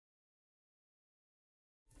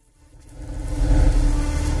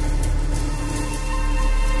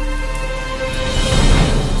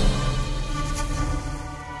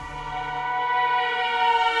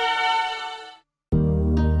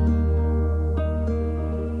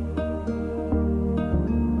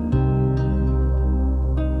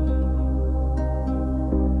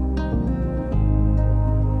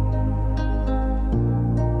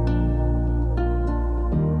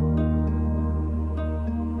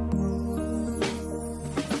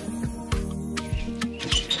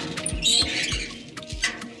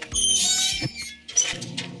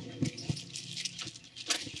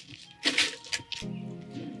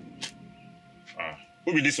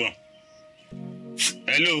Who be this one?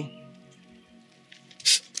 Hello?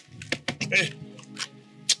 Hey,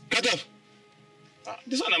 get up.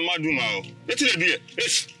 This one a mad woman. Let's see the beer.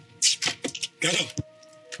 Yes. Get up.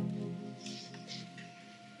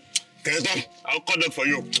 Get up. I'll call them for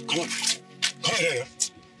you. Come on. Come on here.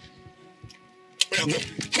 Go.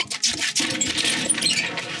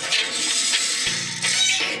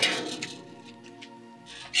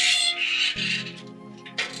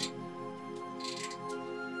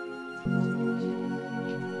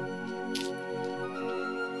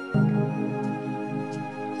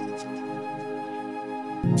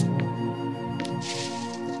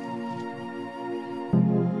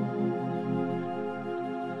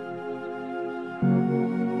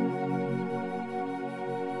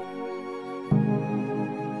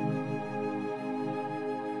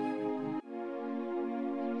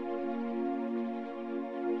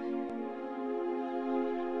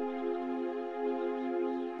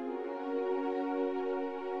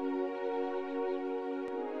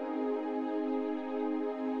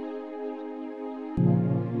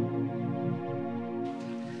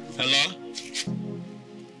 Hello?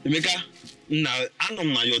 Emeka, now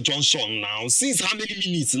I'm at your junction now. Since how many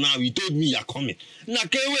minutes now you told me you're coming? Now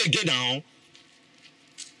can we get down?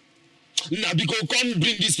 Now because come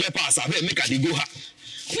bring these papers, I better make a go.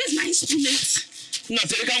 Where's my instrument? Now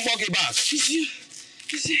tell you can walk it back. Is you?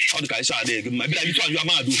 How the guy shot there? Maybe like this one you are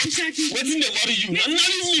mad. What's in the worry you? Now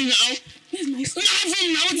leave me now. Where's my instrument?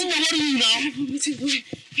 Now what's in the worry you now?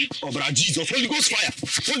 Oh, but Jesus, Holy Ghost fire.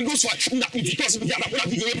 Holy Ghost fire. Now if you possible, you have a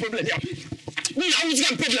problem here. Now what's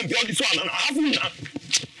the problem beyond this one? Now have now.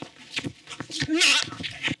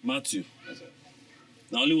 Matthew. Yes, sir.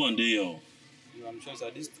 Now only one day, yo. I'm sure,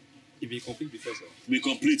 sir. This it be complete before, sir. Be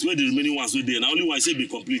complete. Where the remaining ones were there? Now only one say be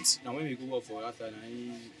complete. Now when we go work for Raphael,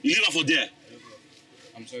 you leave her for there.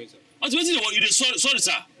 I'm sorry, sir. What's waiting? You sorry,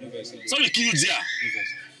 sir. No, sir. Sorry, kill you there. No, sir.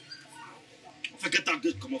 Forget that.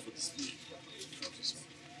 Get come off for this.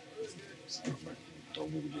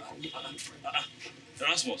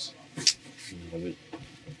 Erasmus. What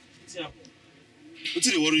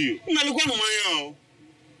did they worry you? Now look what I'm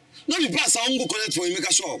no be pass I won't go collect for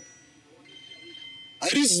Emeka shop. I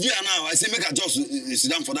reach there now. I say make a just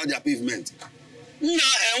sit down for that their pavement. Nah,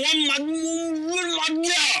 one mad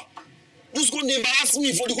girl. Just go to embarrass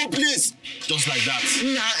me for the whole place. Just like that.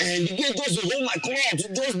 Nah, and the girl just hold my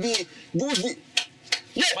cloth. Just be.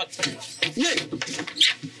 Yeah. But, yeah.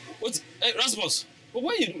 What? Hey, Rasmus. But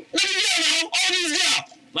why you? Let me hear now. All this girl.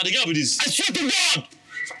 Now the girl with this. I swear to God.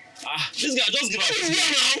 This guy just give up. This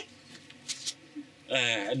girl now.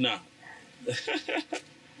 Edna.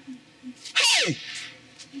 Hey!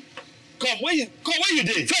 Come, where you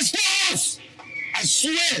did? First class! I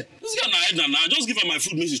swear! This girl now, Edna, now just give her my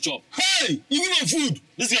food, make she chop. Hey! You give her food!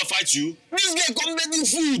 This girl fight you? This girl come begging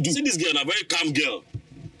food! See this girl, a very calm girl.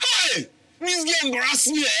 Hey! This girl embarrass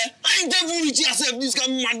me, eh? I ain't ever reach yourself, this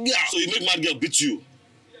kind of mad girl. So you make mad girl beat you?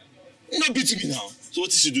 Not beat me now. So what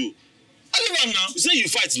did she do? I leave her now. You say you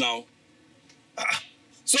fight now?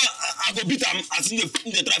 So I go beat him as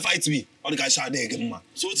they try fight me. All the guys shout there again, man.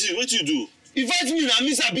 So what you do? He fight me now,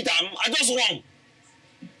 miss I beat him. I just run.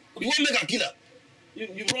 You won't make a killer.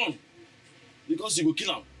 You run. Because you go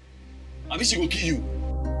kill him. I mean she go kill you.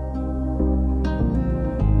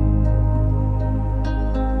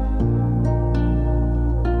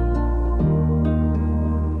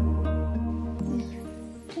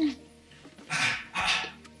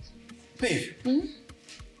 Babe.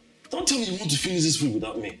 Don't tell me you want to finish this food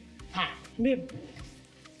without me. Babe.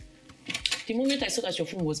 The moment I saw that your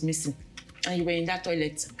phone was missing and you were in that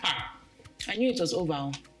toilet, I knew it was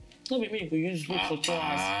over. Not be me, you could use food for 2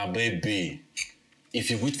 hours. Baby. If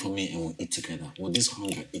you wait for me and we'll eat together, will this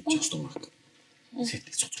hunger eat your stomach? See,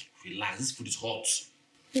 relax. This food is hot.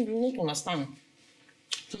 You won't understand.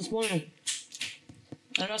 Since morning,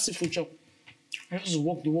 I just see food chop. I just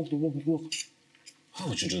walk. How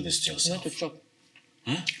would you do this to I yourself? want to chop.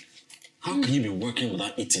 Huh? How can you be working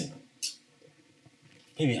without eating?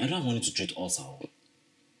 Baby, I don't want you to treat ulcer.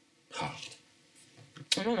 How?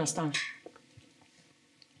 I don't understand.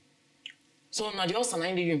 So now the ulcer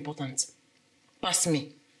ain't really important. Pass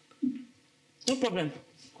me. No problem.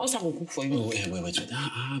 Ulcer will cook for you. Oh,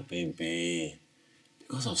 wait. Baby.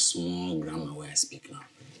 Because of small grammar where I speak now,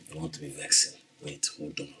 you want to be vexing. Wait,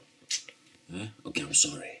 hold on. Huh? Okay, I'm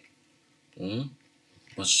sorry.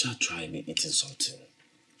 But shall try me eating something.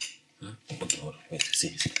 Huh? Okay, hold on. Wait,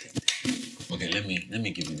 see. Okay, let me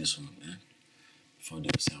give you this one. Eh? Before they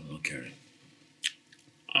say I'm not caring.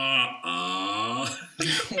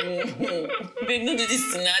 Babe, don't do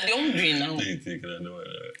this now. They're hungry now. Take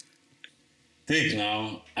Take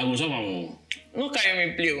now. I will chop am. No carry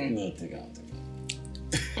me play. No, take out.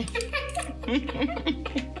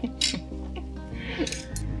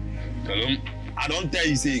 Hello? I don't tell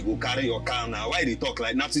you say you go carry your car now. Why they talk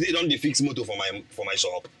like now? Today don't they fix motor for my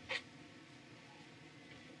shop?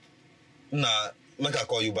 Nah, make I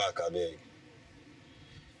call you back, abeg.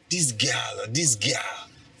 This girl.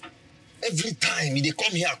 Every time they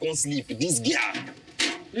come here, I can't sleep. This girl.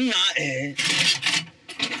 Nah,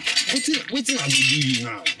 Wetin I go do you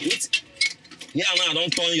now? Yeah, now I don't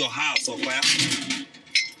turn your house up, yeah.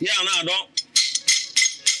 Yeah, now I don't.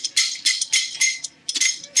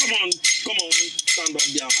 Come on, stand up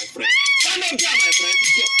there, my friend. Stand up there, my friend.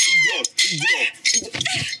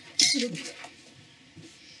 Idiot.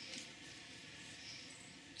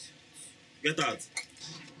 Get out.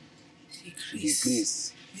 Hey,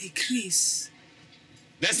 Chris.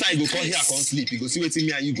 Next time you go come here, I can't sleep. You go see wetin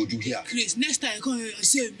me and you go do here. Chris, next time you come here, you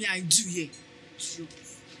say me I do here.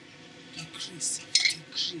 Chris.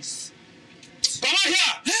 Come on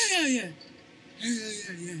here. Yeah.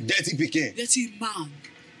 Dirty pikin. Dirty man.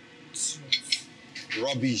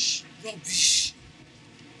 Rubbish.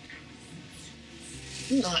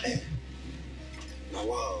 Nah, Nah,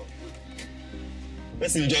 wow.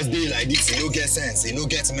 Person just dey like this, he no get sense, he no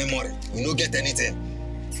get memory, he no get anything.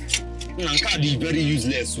 Nah, card is very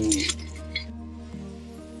useless. So.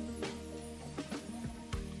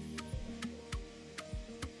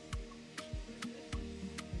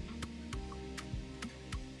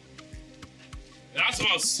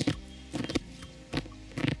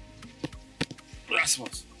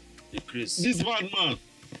 Rasmus. Hey, Chris. This bad man.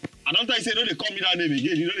 I don't think say no they call me that name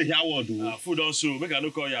again. You know they hear word do. Food don't show. Make I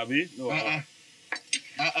no call you, abi. No.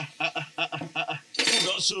 Food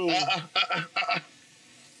don't show.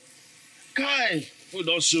 Kai. Food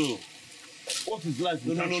don't show. What is life?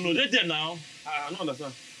 No. They there now. I don't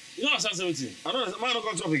understand. You don't understand something. I don't understand. Man, no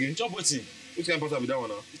come chop again. Chop wetin? Which kind of person be that one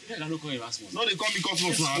now? Make I no call you Rasmus. No, they call me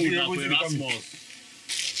Cosmos now. Food na Wetin for they call me? Rasmus.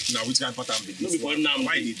 Now, which kind of pattern be No this be for one? Nnamdi.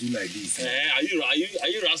 Why they do like this? Are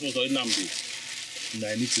you Rasmus or Nnamdi? Nah,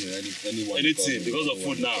 anyone. Anything because of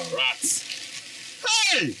food now. Rats.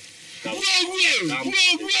 Hey! Calm-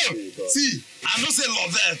 Bro! See, I don't say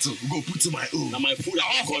love that too. Go put to my own. Now my food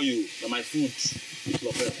I call you. Now my food.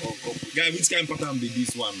 Guy, which kind of pattern be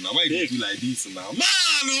this one now? Why they do like this now?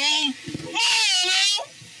 Man,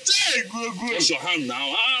 Jay, go. Wash your hand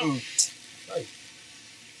now. Hey.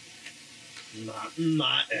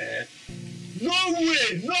 Nah, No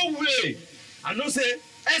way. I know say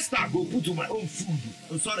Esther go put to my own food.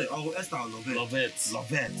 I'm sorry, Esther or Lovette.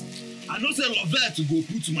 I know say Lovette go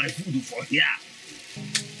put to my food for here.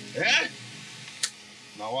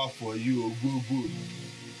 Now what for you? Go.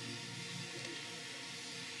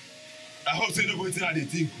 I hope say nobody think how they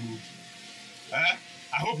think. I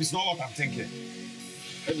hope it's not what I'm thinking.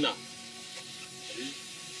 Nah,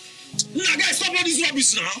 guys, stop all this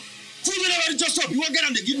rubbish now. Food will never just stop. You won't get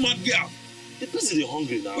on the give mad girl. the person is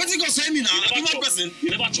hungry now. What you gonna say me now? I be one person.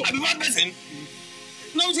 You never chop. I be one person.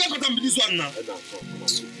 Now what's gonna come be this one now?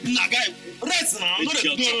 Nah, guy, rest now. No. Make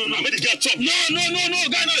the girl chop. No,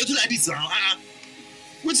 guy, no, do like this now.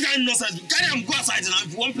 Which kind of nonsense? Carry him go outside now.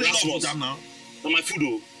 If you want play love with them now. Now my food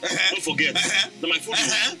though. Don't forget. Now my food.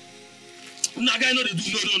 Nah, guy, no, they do.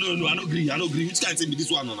 No. I don't agree. Which kind of thing be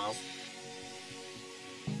this one now?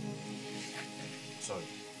 Sorry.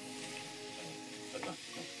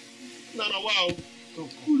 No, wow.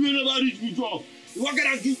 Who will never reach me job? You want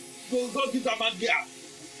to go give that bad girl?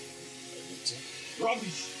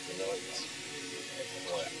 Rubbish.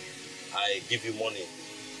 I give you money,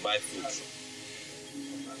 buy food.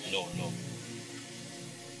 No.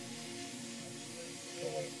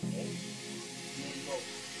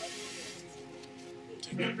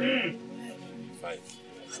 5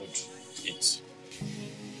 food, eat.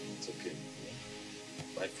 It's okay.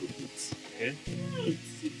 Buy food, eat. Okay?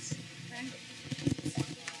 Eat.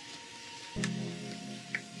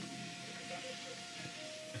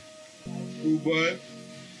 Oh boy.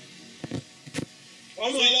 So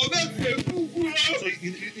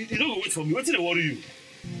you don't go wait for me. What's they worry you?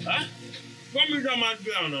 Huh? Come with that man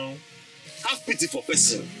girl now. Have pity for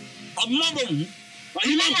person. I'm not them. Now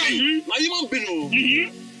human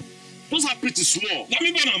being. Just have pity small. Let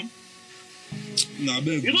me burn him. Nah,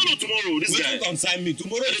 baby. You don't know tomorrow, this guy. Wait consign me.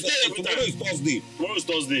 Tomorrow is Thursday. Tomorrow is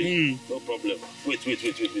Thursday. No problem. Wait.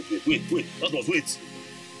 That was wait.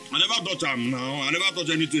 I never touch him now. I never touch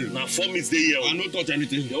anything. Now 4 minutes they here. I don't touch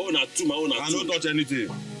anything. Your own are 2, my own are 2. I don't touch anything.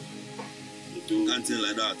 You can't say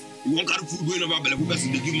like that. You won't carry food going over belly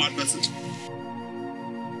person, they give mad person.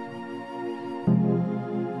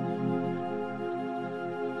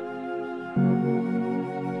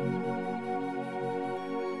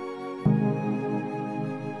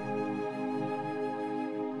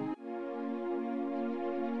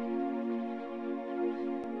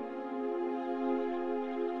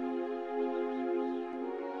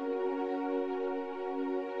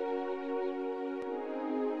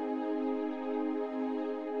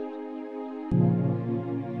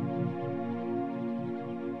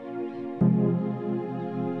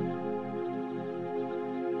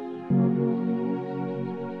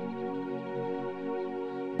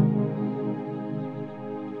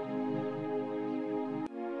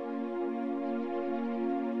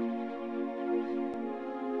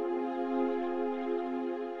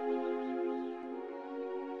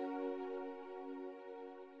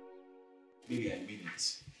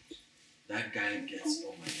 That guy gets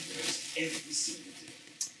on my nerves every single day.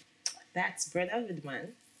 That's brotherhood,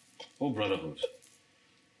 man. Oh, brotherhood.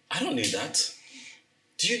 I don't need that.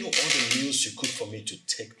 Do you know all the meals you cook for me to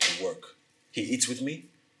take to work? He eats with me?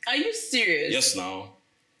 Are you serious? Yes, now.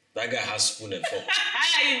 That guy has spoon and fork.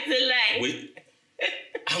 It's a lie. Wait.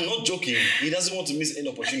 I'm not joking. He doesn't want to miss any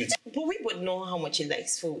opportunity. But we would know how much he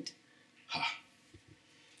likes food.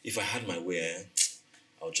 If I had my way,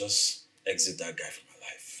 I'll just exit that guy from my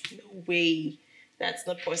life. No way. That's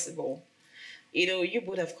not possible. You know, you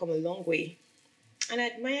would have come a long way. And I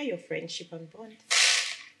admire your friendship and bond.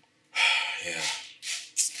 Yeah.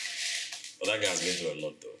 But that guy's been through a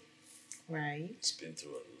lot, though. Right. He's been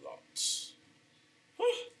through a lot.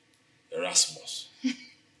 Erasmus.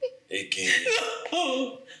 A.K.A.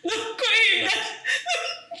 Oh, don't call him that.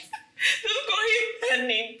 Don't call him that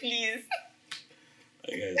name, please.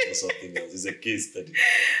 That guy is just something else. It's a case study.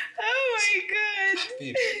 Oh my God.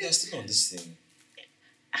 Babe, you're still on this thing.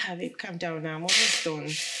 Babe, calm down now. I'm almost done.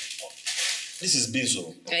 This is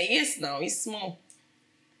Benzo. Yes, now. It's small.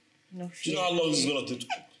 No Do fear. you know how long this is going to take to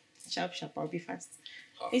cook? Sharp, I'll be fast.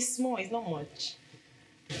 It's small. It's not much.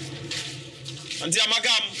 Auntie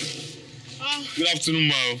Amakam. Good afternoon,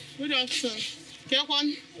 Mao. Good afternoon. Get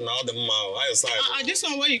one. Now the Mao, how you side? This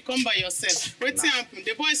one where you come by yourself. What's happened?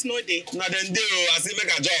 The boys know they. Now then I say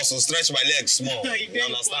make a job so stretch my legs small. Very You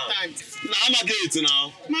understand? important. Now I'm a gate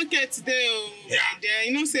now. Market there. Yeah. There,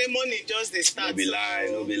 you know, say money just they start. No be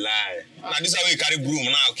lie. Now this is how we carry broom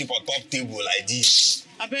now, keep on top table like this.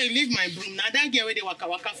 I better leave my broom. Now that girl where they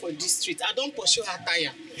waka for this street. I don't pursue her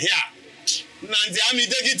tire. Yeah. Now I mean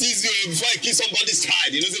take it easy before I kill somebody's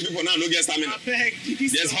child. You know say people now no get stamina. I beg.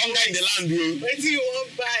 There's hunger in the land, bro. What do you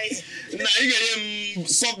want buy? Now you get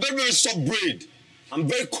some very soft bread. I'm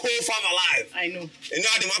very cold farm alive. I know. You know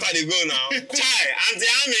how the matter they go now. Chai,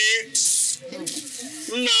 Auntie Ami.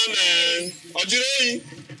 No man. Ojiro.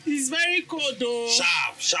 It's very cold though.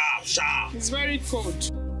 Sharp. It's very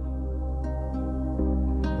cold.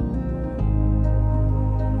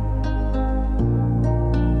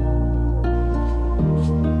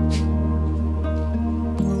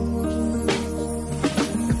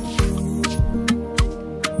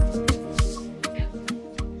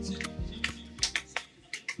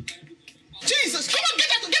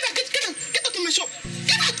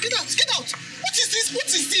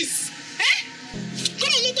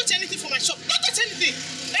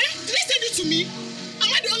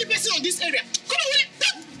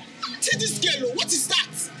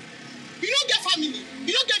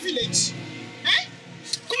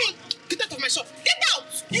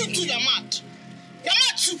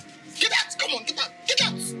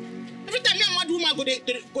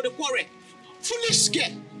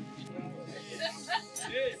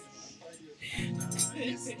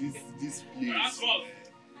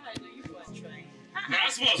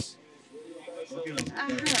 Erasmus! Who be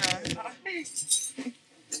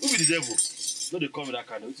the devil? No, they call me that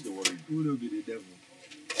kind. What's the worry? Who will be the devil?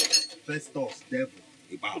 First off, devil.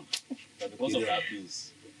 But because of that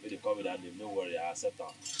beans, when they call me that name, no worry, I accept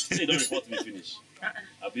that. Say don't report me finish.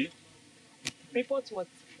 Abi? Report what?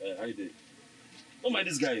 How you doing? Don't mind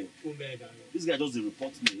this guy. This guy just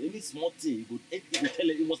report me. Any small thing,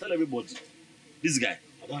 he must tell everybody. This guy.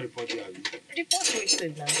 I don't report you, Abi. Report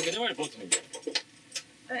wasted now. Okay, never report me.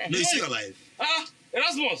 No, you see your life.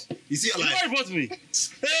 Erasmus! You see your life. Never report me.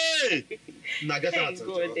 Hey! Now get out.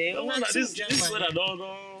 Go there. No, this weather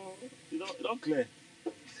don't clear.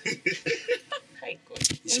 My God.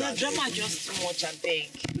 No, drama just too much, I beg.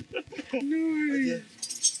 No.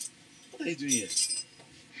 What are you doing here?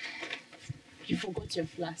 You forgot your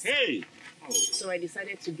flask. Hey! So I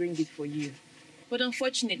decided to bring it for you. But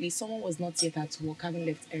unfortunately, someone was not yet at work, having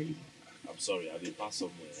left early. I'm sorry, I've been passed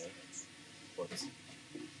somewhere. But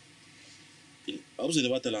I also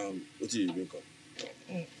never tell him what you bring up.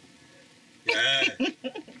 Yeah.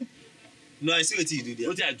 No, I see what you do there.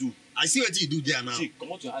 What did I do? I see what you do there now. See,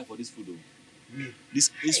 come out your eye for this food, though. Me.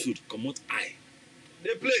 This food, come out eye.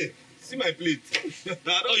 They play. See my plate.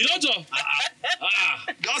 Oh, you don't know?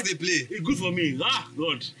 Just they play. It's good for me.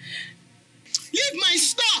 God. Leave my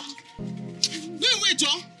store. Go away,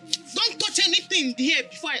 John. Don't touch anything here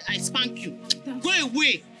before I spank you. Go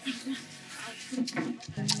away.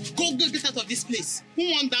 Go get out of this place. Who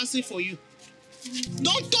want dancing for you?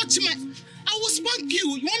 Don't touch my... I will spank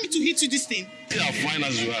you. You want me to hit you this thing? Yeah, fine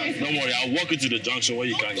as you are. Don't worry, I'll walk you to the junction where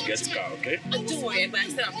you can get the car, okay? Don't worry, but I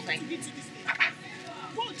said I'm fine.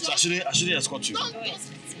 So I shouldn't escort you. Don't touch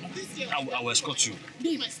this here. I will escort you.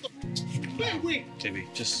 Leave my store. Go away. Baby,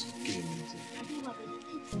 just give me a minute. I don't have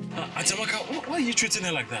anything. Atamaka, why are you treating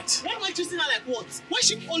her like that? Why am I treating her like what? Why is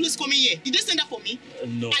she always coming here? Did they send her for me?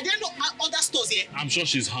 No. Are there no other stores here? I'm sure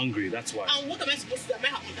she's hungry, that's why. And what am I supposed to do? Am I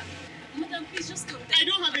her mother? Madam, please just calm down. I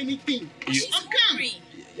don't have anything. You- I'm calm.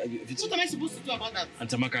 What What am I supposed to do about that?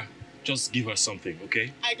 Atamaka, just give her something,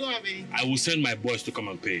 okay? I don't have anything. I will send my boys to come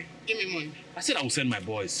and pay. Give me money. I said I will send my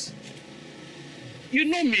boys. You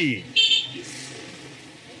know me.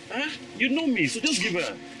 Huh? You know me, so just give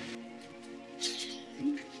her.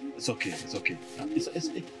 It's okay, it's okay.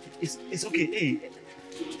 It's okay. Hey.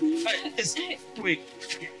 Wait.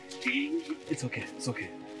 It's okay, it's okay.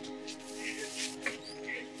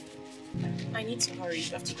 I need to hurry.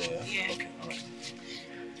 You have to go, yeah? Yeah. Okay, all right.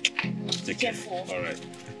 Take Careful. care. All right.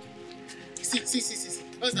 See.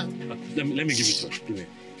 What's that? Let me give it to her. Give me.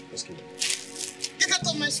 Just give it. Get out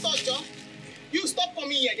of my store, Joe. You stop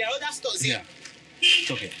coming here. There are other stores here. Yeah.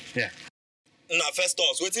 It's okay. Yeah. Now, first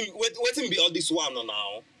us, waiting be all this one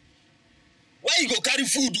now. Why you go carry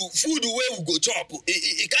food where we go chop?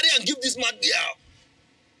 He carry and give this mad girl.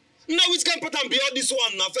 Now which can pattern be all this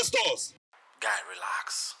one now, first us? Guy,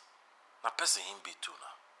 relax. Na person him be too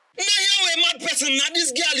now. Now you a mad person. Now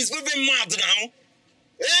this girl is very mad now.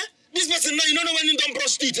 Eh? This person now you don't know when he don't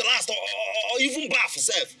brush teeth last or even bath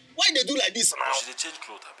herself. Why they do like this now? She dey change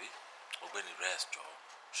clothes, abi? Or when he rest, Joe.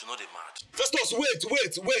 She know they mad. First us, wait,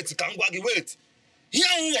 Kangwagi, wait. Here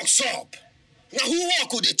who workshop. Now who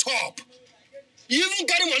work with the top? You even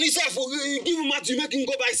carry money self for give him money to make him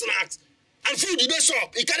go buy snacks. And food in the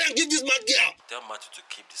shop. He carry and give this mad girl. Tell Matthew to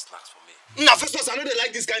keep the snacks for me. Now first us, I know they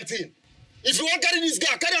like this kind of thing. If you want to carry this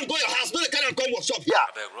girl, carry and go your house. Don't carry and come workshop here.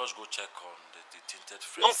 I beg Rush go check on the tinted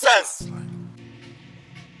frame. Nonsense.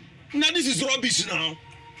 Now this is rubbish now.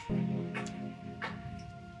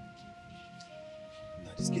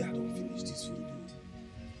 Now this girl don't finish this food.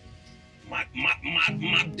 Mad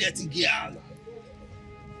dirty girl.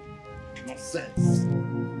 Nonsense.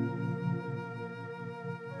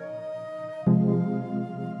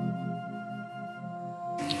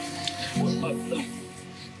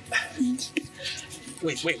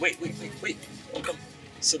 Wait. Come.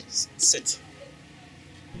 Sit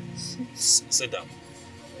down.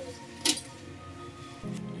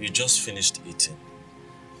 You just finished eating.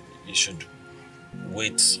 You should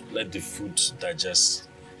wait, let the food digest,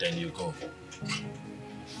 then you go.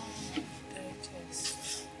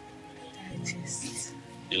 Digest.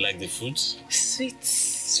 You like the food? Sweet.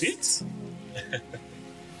 Sweet?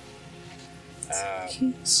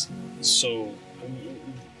 So,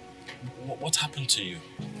 what happened to you?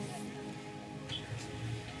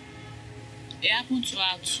 It happened to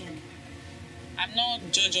her too. I'm not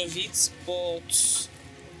judge of it, but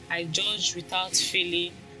I judge without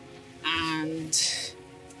feeling, and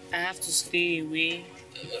I have to stay away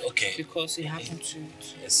Okay. because it happened to me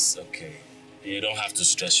too. It's okay. You don't have to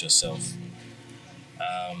stress yourself.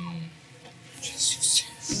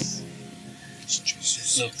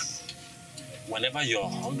 Look, whenever you're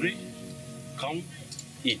hungry, come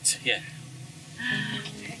eat here.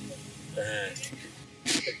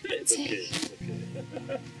 It's okay.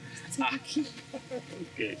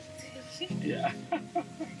 Okay. Yeah.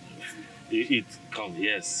 You eat. Come.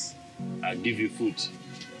 Yes. I'll give you food.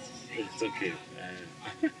 It's okay.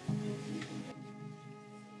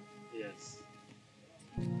 Yes.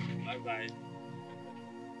 Bye-bye.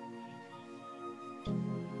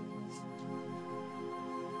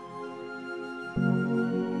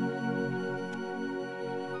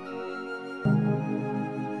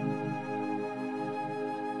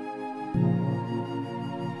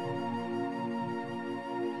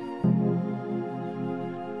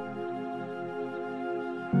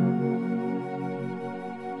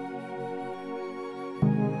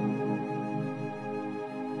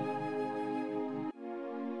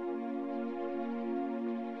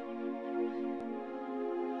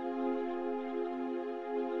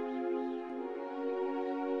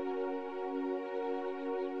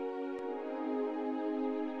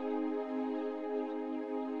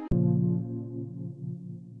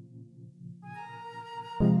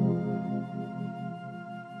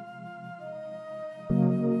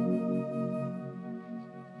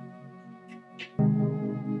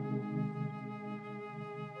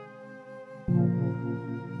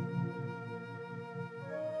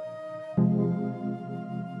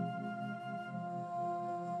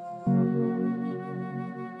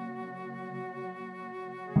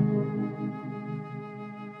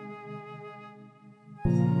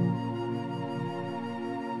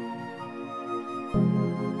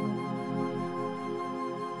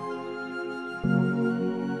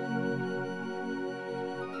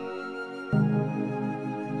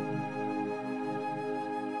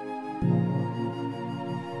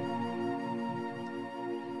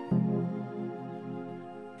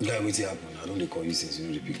 what happened. I don't call you since you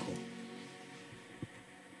know the pick up.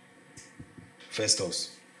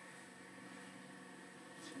 Festus.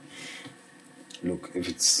 Look, if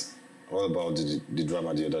it's all about the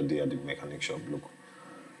drama the other day at the mechanic shop, look,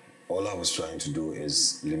 all I was trying to do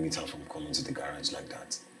is limit her from coming to the garage like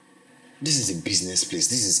that. This is a business place.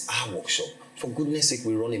 This is our workshop. For goodness sake,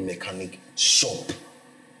 we run a mechanic shop.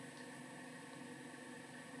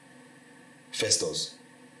 Festus,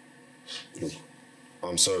 look,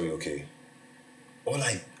 I'm sorry, okay? All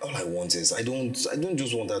I want is, I don't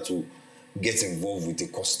just want her to get involved with a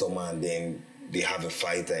customer and then they have a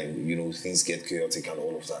fight and, you know, things get chaotic and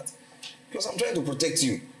all of that. Because I'm trying to protect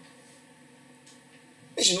you.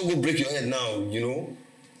 You should not go break your head now, you know?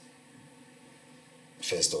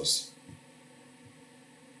 Festus.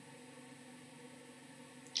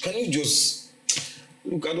 Can you just...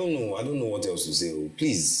 Look, I don't know what else to say.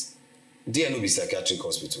 Please, there no be psychiatric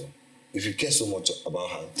hospital. If you care so much about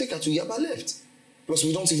her, take her to Yaba Left. Plus,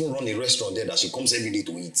 we don't even run a restaurant there that she comes every day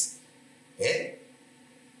to eat. Eh?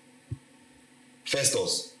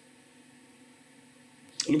 Festus.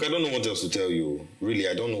 Look, I don't know what else to tell you. Really,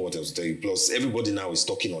 I don't know what else to tell you. Plus, everybody now is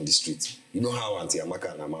talking on the street. You know how Auntie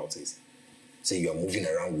Amaka and Amount is. Say you are moving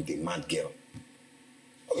around with a mad girl.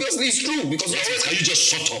 Obviously, it's true because you're always... Can you just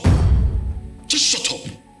shut up? Just shut up.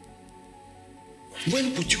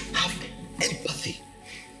 When would you have empathy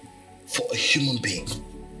for a human being?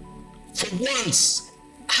 For once,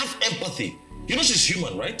 have empathy. You know she's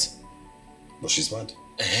human, right? But she's mad.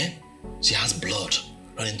 She has blood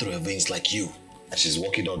running through her veins like you. And she's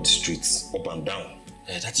walking down the streets, up and down.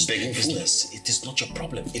 That is begging business. It is not your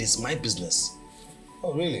problem. It is my business.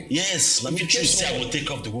 Oh, really? Yes. Let me choose. I will take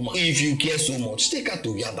off the woman. If you care so much, take her to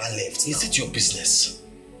Yaba Left. Is it your business?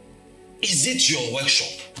 Is it your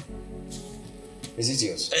workshop? Is it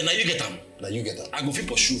yours? Now you get them. Now you get them. I go fit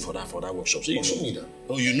pursue for that workshop. So pursue me then.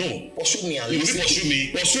 Oh, you know. Pursue me and you listen. Pursue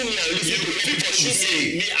me. Pursue me and listen. You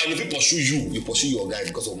pursue me. I will fit pursue you. You pursue your guy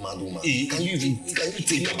because of mad woman. Can you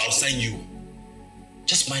think about sign you?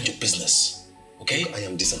 Just mind your business. Okay? Look, I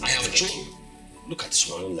am disappointed. I have chosen. Look at this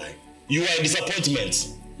one. Don't lie. You are a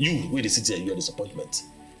disappointment. You, where they sit here, you are a disappointment.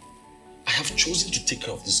 I have chosen to take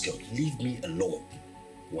care of this girl. Leave me alone.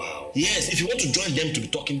 Wow. Yes, if you want to join them to be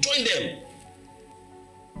talking, join them.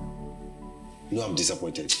 You know I'm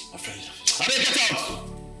disappointed. My friend. I mean, get out!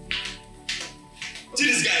 See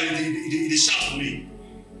this guy, he shout for me.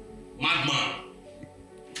 Madman.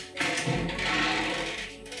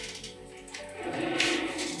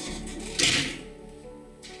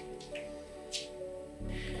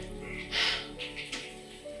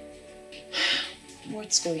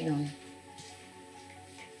 What's going on?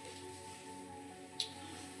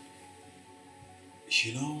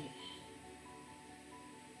 You know,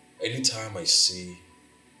 anytime I see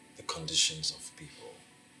the conditions of people,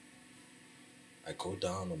 I go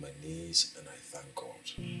down on my knees and I thank God.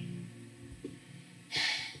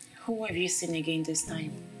 Who have you seen again this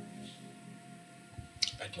time?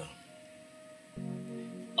 Edna.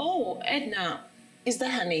 Oh, Edna. Is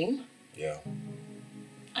that her name? Yeah.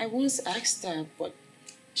 I once asked her, but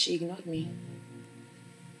she ignored me.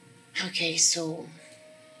 Okay, so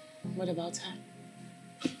what about her?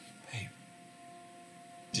 Hey,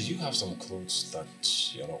 did you have some clothes that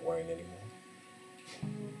you're not wearing anymore?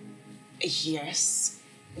 Yes.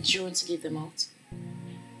 Do you want to give them out?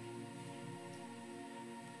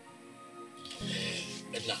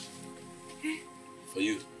 Edna, for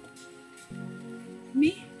you.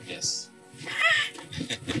 Me? Yes.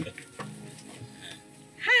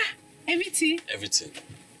 Everything? Everything.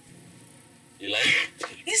 You like it?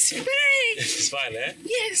 It's fine. It's fine, eh?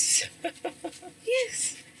 Yes.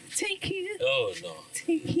 Yes. Thank you. Oh, no.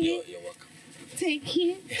 Thank you. You're welcome. Thank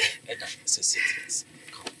you. Edna, sit.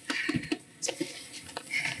 Come.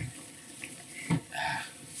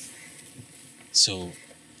 So,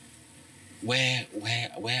 where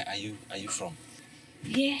are you from?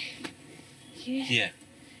 Yeah. Here.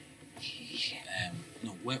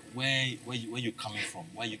 No, where you coming from?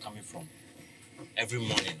 Where you coming from? Every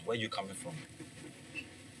morning, where you coming from?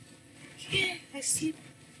 Yeah, I sleep.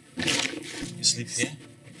 You sleep here?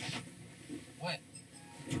 Why?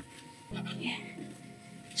 Yeah.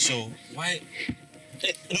 So why?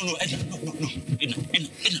 No, Edna, no.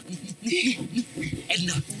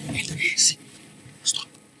 Edna, see, stop.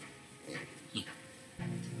 No.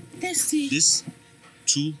 That's it. This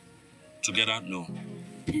two together, no.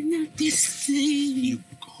 And not this thing. You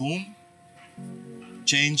home,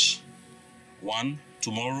 change, one,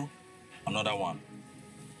 tomorrow, another one.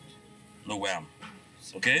 No wham.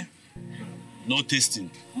 Okay? No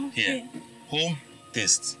tasting here. Home,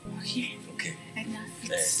 taste. Okay. Okay. And not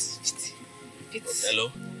fits.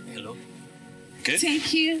 Hello? Hello? Okay?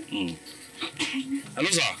 Thank you. Hello,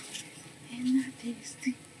 sir.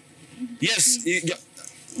 Yes,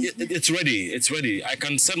 it's ready. It's ready. I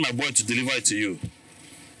can send my boy to deliver it to you.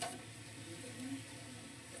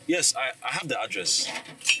 Yes, I have the address.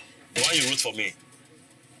 The one you wrote for me.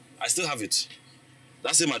 I still have it.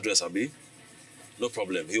 That same address, Abi. No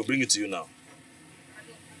problem. He'll bring it to you now.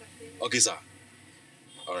 Okay, sir.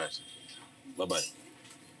 All right. Bye-bye.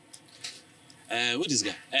 What is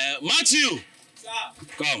this guy? Matthew! Sir!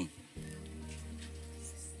 Come.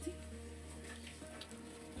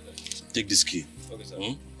 Take this key. Okay, sir.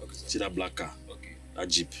 Okay, sir. See that black car? Okay. That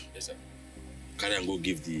Jeep. Yes, sir. Carry and go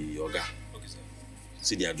give the Oga. Okay, sir.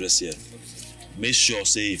 See the address here. Okay, sir. Make sure,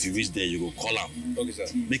 say, if you reach there, you go call him. Okay, sir.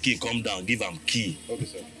 Make him come down, give him key. Okay,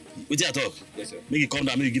 sir. What did I talk? Yes, sir. Make him come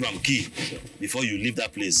down, make you give him key Yes, before you leave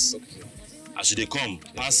that place. Okay, sir. As they come,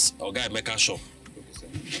 pass Oga Emeka shop. Okay, sir.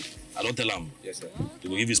 I don't tell him. Yes, sir. They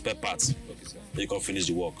will give you spare parts. Okay, sir. Then you can finish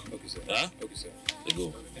the work. Okay, sir. Huh? Okay, sir. They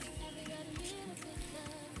go.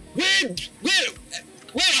 Wait,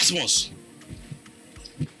 Erasmus.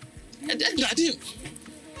 Erasmus.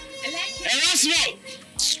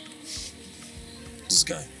 This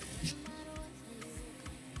guy.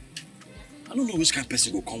 I don't know which kind of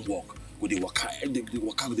person go come work. Go they waka,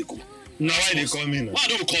 they come. Now why they call me now? Why I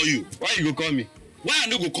don't go call you? Why you go call me? Why I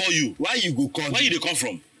don't go call you? Why you go call me? Where you they come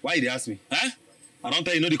from? Why you dey ask me? Huh? I don't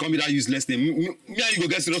tell you, no, they call me that useless name. Me and you go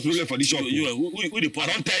get serious problem for this shop. Who the put? I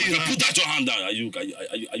don't tell you now. Put that your hand down. Are you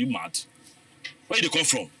mad? Where you they come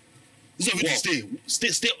from? This is where you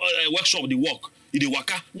stay workshop. They work. You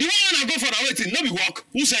waka. The one I go for that waiting, no be work.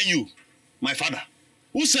 Who send you? My father.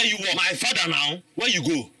 Who send you work? My father now. Where you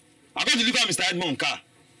go? I go deliver Mr. Edmond car.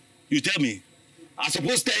 You tell me. I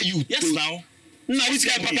suppose tell you. Yes, now. Now which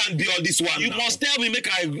kind of pattern be all this one? You now? must tell me. Make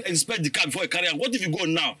I inspect the car before I carry on. What if you go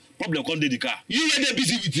now? Problem can't take the car. You were there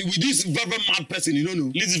busy with this very mad person. You don't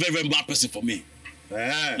know. Leave this very bad person for me.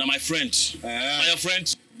 Now my friend. Now your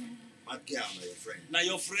friend. Mad girl, now your friend. Now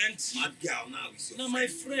your friend. Mad girl, now is your Now friend. my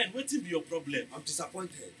friend. What will be your problem? I'm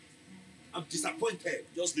disappointed. I'm disappointed.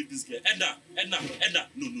 Just leave this girl. Edna.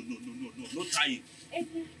 No tying.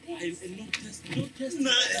 No test.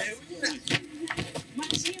 Nah.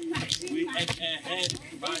 We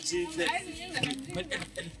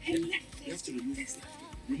have to remove.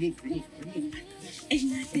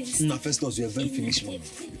 Now, first off, you are very finished, man.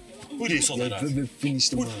 Who did you that? Very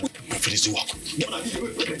finished, man. I finished the work. Yeah,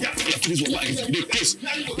 finish the work. The place.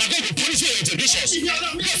 Now go to police and introduce us.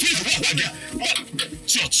 Finish the work.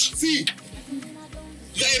 Shut. See,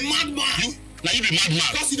 you are a madman. Now you be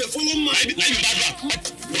madman. Because you dey follow man. Now you be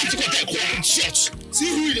madman. Shut. See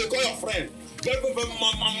who you dey call your friend. Very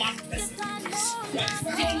mad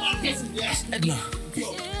person. Yes. Edna. You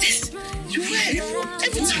were.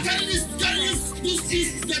 Everything. Carry this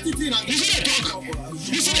dirty thing and You see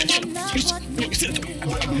the talk.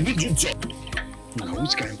 Now,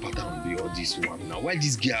 which kind of pattern be all this one? Now, why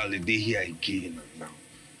this girl they here again now?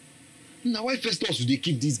 Now, why Festus they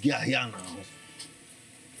keep this girl here now?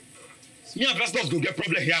 Me and Festus go get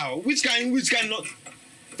problem here. Which kind not?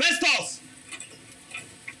 Festus!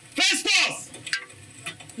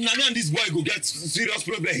 Now, me and this boy go get serious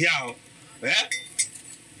problem here. Eh?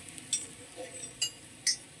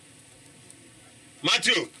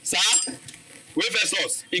 Matthew, Sir? where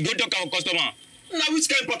Festus? He go talk our customer. Now, which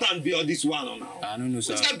kind of pattern be all this one now? I don't know,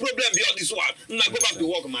 sir. Which kind of problem be all this one? Now, go back to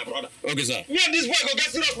work, my brother. Okay, sir. Me and this boy go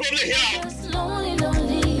get serious problem here. Lonely.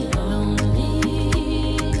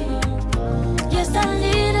 Yes, I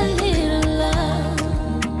need a little love.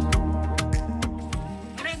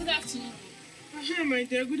 Good afternoon. Hi, my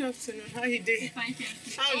dear. Good afternoon. How are you doing? Fine, thank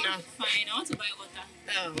you. How now? Fine. I want to buy water.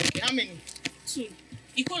 Oh, okay. How many? 2.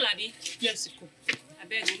 You cool, Abi? Yes, you cool. I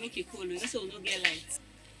beg, we'll make it cool. You know, so we'll not get light.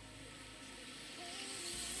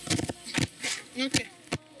 Okay.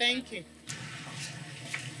 Thank you.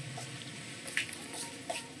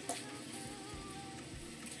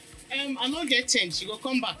 I no get change. You go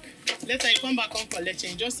come back. Later you come back, come collect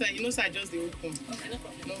change. Just you know, sir, just the open. Okay, no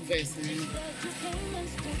problem. No verse.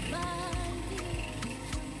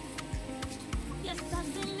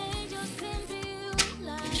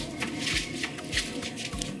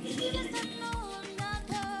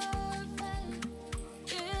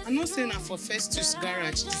 I know say na for Festus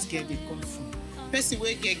garage this girl dey come from. Person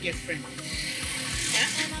wey get girlfriend. Yeah?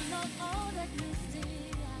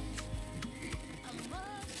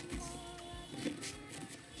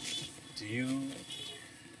 Do you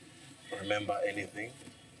remember anything?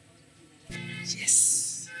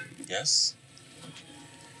 Yes. Yes?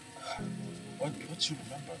 What you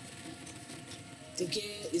remember? The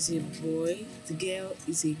girl is a boy, the girl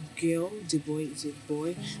is a girl, the boy is a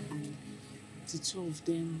boy, and the two of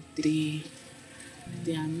them, they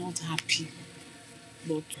are not happy.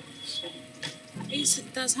 But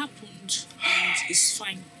it has happened and it's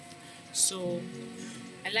fine. So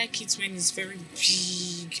I like it when it's very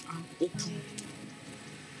big and open.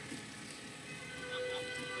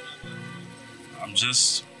 I'm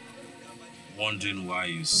just wondering why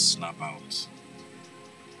you snap out.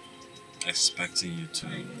 Expecting you to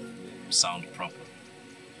sound proper.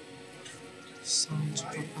 Sound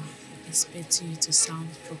proper. Expecting you to sound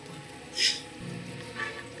proper.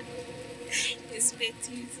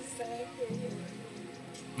 Expecting you to sound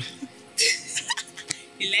proper.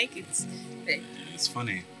 You like it? It's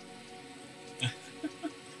funny.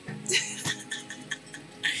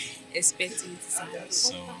 Expecting you to sound proper.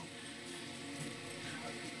 So,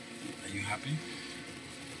 are you happy?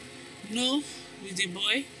 No, with the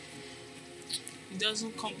boy. He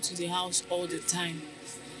doesn't come to the house all the time.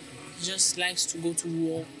 He just likes to go to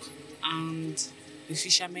work, and the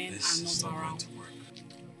fishermen are not around.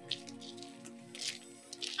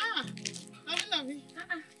 Lovey.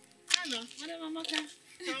 Anna. Madam Amaka.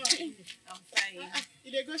 How are you? I'm fine.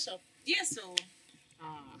 You dey go shop? Yes, so.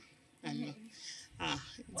 I know.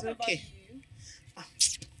 It's okay.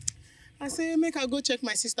 I say make I go check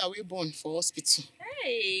my sister we born for hospital.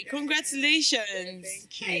 Hey, congratulations.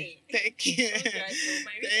 Thank you. Hey. Thank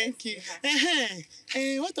you. Thank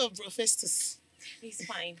you. What of Bro Festus? He's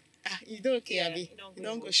fine. You don't okay, Yeah, Abby? You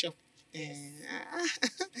don't go shop. Yes.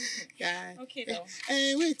 Yeah. Okay, though.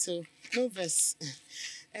 Wait, no verse.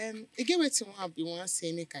 You get what you want be one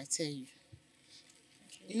say make I tell you.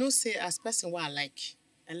 Okay. You know, say as person what I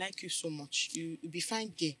like you so much. You be fine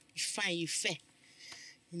girl, you fine, you fair.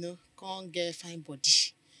 You know, can't get fine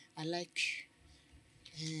body. I like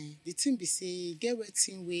you. The thing be say, get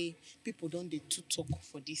wetin way people don't dey too talk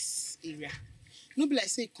for this area. No be like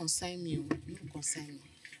say it consign me, no consign me.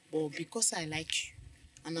 But because I like you,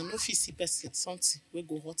 and I know if you see person something we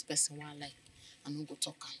go hurt person what I like, I no go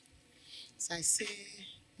talk am. So I say,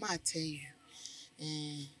 ma I tell you,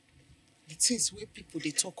 the things where people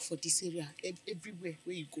they talk for this area, everywhere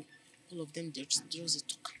where you go, all of them they just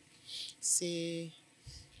talk. Say,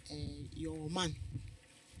 your man.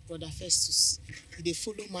 Brother Festus, they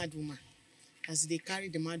follow mad woman. As they carry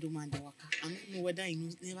the mad woman, they walk. I don't know whether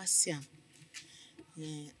you never see him.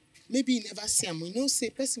 Maybe you never see him. You know, say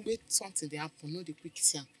person wait something they happen, no they quick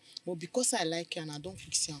see him. But because I like you and I don't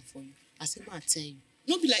quick see him for you, I say, man, I tell you.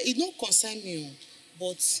 No be like it don't concern me,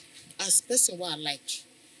 but as person what I like,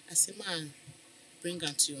 I say, man, bring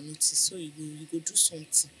her to your notice so you go do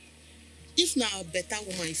something. If now a better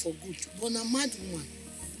woman is for good, but a mad woman.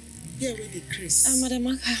 Yeah, where the Chris. Madam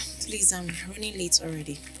Aka, please, I'm running late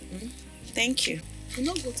already. Thank you. You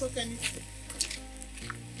not go talk anything.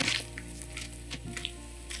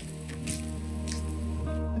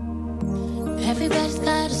 Everybody's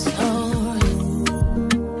got a story,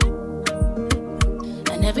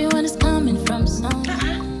 and everyone is coming from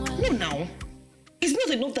somewhere. No, now. It's not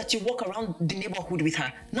enough that you walk around the neighborhood with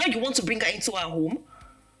her. Now you want to bring her into our home?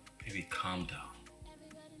 Baby, calm down.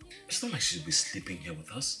 It's not like she'll be sleeping here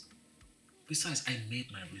with us. Besides, I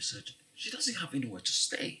made my research. She doesn't have anywhere to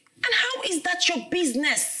stay. And how is that your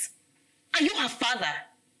business? Are you her father?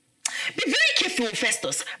 Be very careful,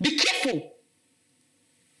 Festus. Be careful.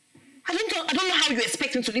 I don't know how you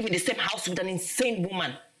expect him to live in the same house with an insane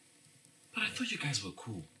woman. But I thought you guys were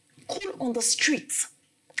cool. Cool on the street.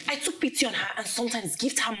 I took pity on her and sometimes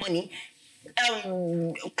gift her money,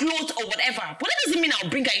 clothes or whatever. But that doesn't mean I'll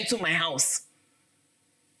bring her into my house.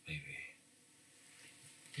 Baby,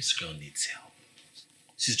 this girl needs help.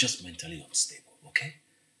 She's just mentally unstable, okay?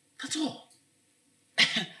 That's all.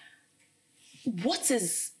 What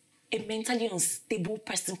is a mentally unstable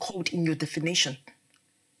person called in your definition?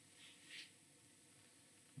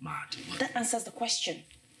 Mad. That answers the question.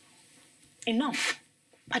 Enough.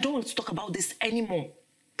 I don't want to talk about this anymore.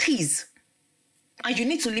 Please. And you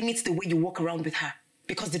need to limit the way you walk around with her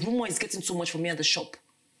because the rumor is getting too much for me at the shop.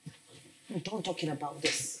 I'm done talking about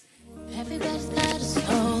this. Everybody's got a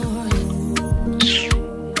story,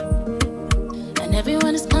 and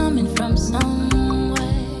everyone is coming from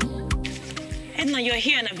somewhere. Edna, you're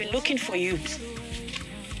here and I've been looking for you.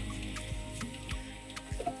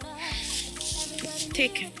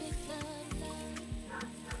 Take it.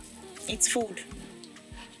 It's food.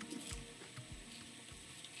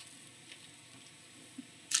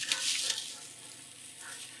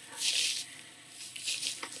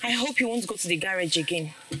 I hope you won't go to the garage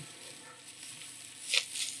again.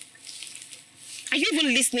 Are you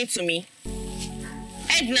even listening to me?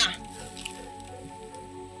 Edna!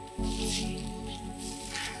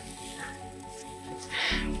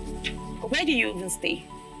 Where do you even stay?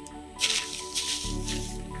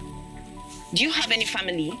 Do you have any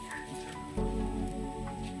family?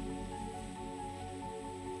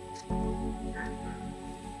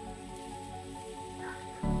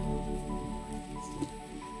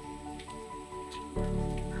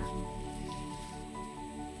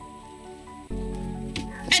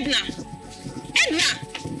 Edna!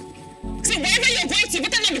 So wherever you're going to,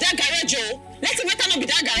 better not be that garage, oh. Let it better not be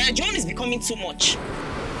that garage. Your own is becoming too much.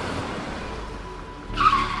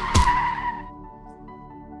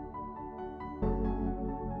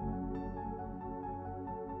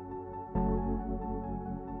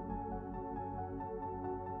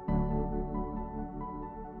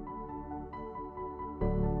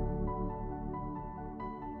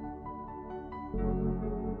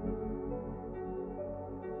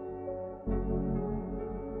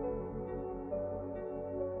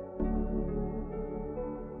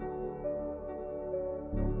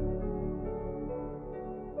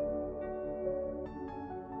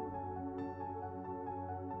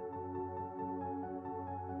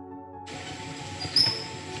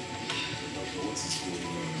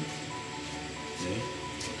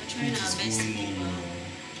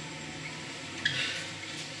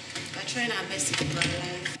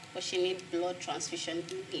 Transfusion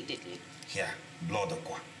immediately. Yeah, blood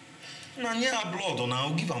aqua. Nah, blood, or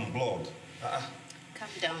I'll give him blood. Calm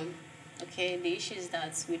down. Okay, the issue is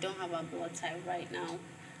that we don't have a blood type right now,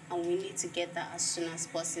 and we need to get that as soon as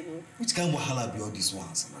possible. Which kind of wahala be all these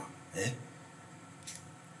ones now? Eh?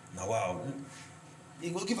 Now, wow.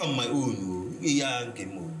 You go give him my own,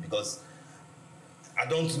 because I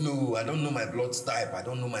don't know my blood type, I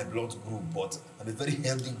don't know my blood group, but I'm a very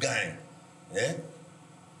healthy guy. Eh?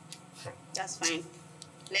 That's fine.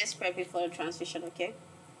 Let's prep it for the transfusion, okay?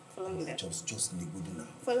 Follow me there. Just good now.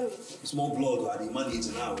 Follow me. Small blood, I demand it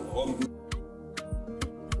now.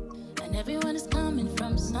 And everyone is coming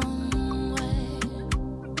from somewhere.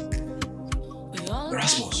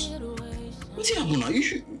 Rasmus, what's happening now?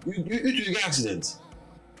 You get accident.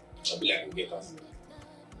 I be like we get accident.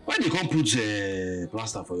 Why they can't put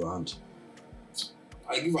plaster for your hand?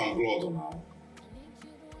 I give him blood now.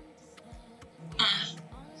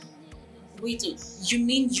 Wait, you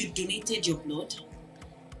mean you donated your blood?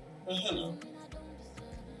 No.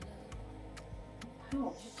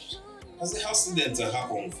 How? As the accident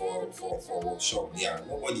happened for workshop, yeah,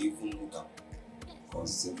 nobody even look up.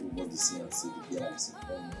 Because everybody see and say the beer is a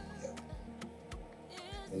problem. Yeah.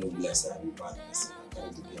 No bless I be bad person. I carry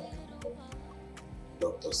the beer.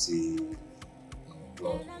 Doctor say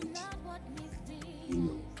blood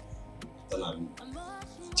need. Tell him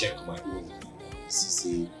check my own.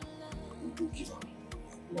 See we go give him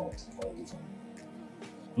blood. Or give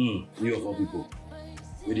him. You of all people,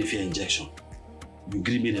 where they fear injection. You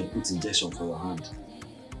agree me and put injection for your hand.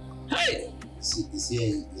 Hey! See,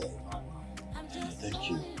 yeah. Thank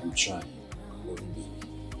you. You try.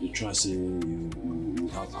 You try say you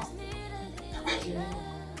help her.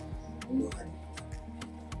 No,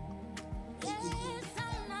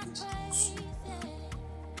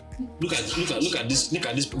 Look at this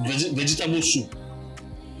vegetable soup.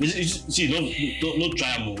 See, don't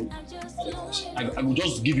try more. I will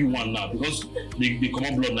just give you one now because they come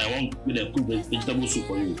up blood now. I want to cook vegetable soup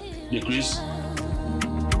for you. The Chris.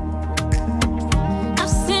 I've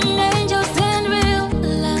seen angels in real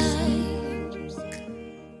life.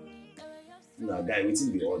 Now, guy,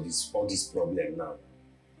 waiting be all this problem now.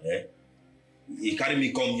 Eh? You carry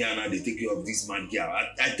me come here now, they take care of this man here.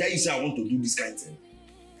 I tell you, say I want to do this kind of thing.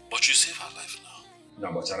 But you save her life now.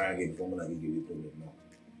 Now, but Chara again, before I give you a problem now.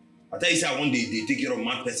 I tell you, say I want they take care of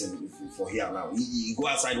mad person for here now. You go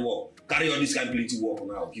outside work, carry all this kind of plenty work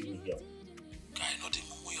now, keep me here. Guy, not even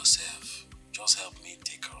move yourself. Just help me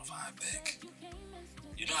take care of her, I beg.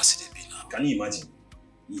 You know how see they be now. Can you imagine?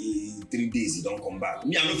 3 days, he don't come back.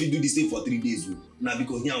 Me, I know if you do this thing for 3 days. Now,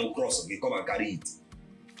 because here I will cross, okay, come and carry it.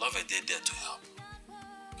 Love a day there to help.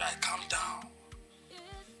 Guy, calm down.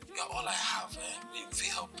 You are all I have, eh? You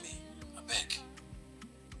will help me, I beg.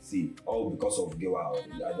 See, all because of Gewa.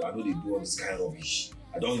 I know they do all this kind of rubbish.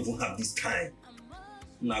 I don't even have this time.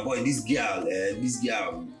 Nah, boy, this girl,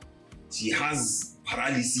 she has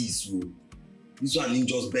paralysis. So this one didn't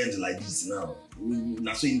just bend like this now.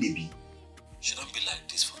 Now so in the be. She don't be like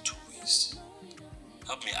this for 2 weeks.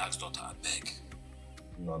 Help me ask daughter, I beg.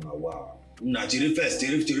 No, wow. Nah, Cherry first,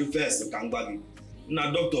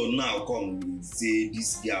 now doctor now come say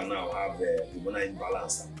this girl now have hormonal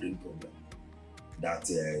imbalance and brain problem. That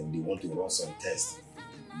they want to run some tests.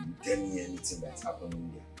 You tell me anything that's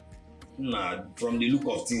happening there. Nah, from the look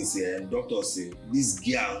of things, doctors say this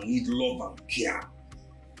girl need love and care.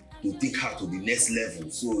 to take her to the next level.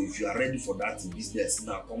 So if you are ready for that business,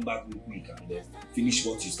 now come back real quick and then finish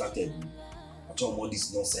what you started. I told all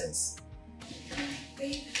this nonsense.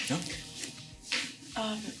 Yeah?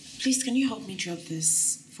 Please, can you help me drop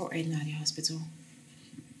this for Edna at the hospital?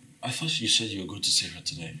 I thought you said you were going to see her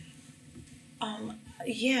today.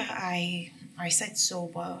 Yeah, I said so,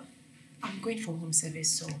 but I'm going for home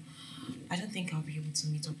service, so I don't think I'll be able to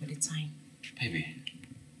meet up at the time. Baby,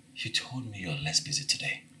 you told me you're less busy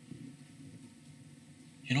today.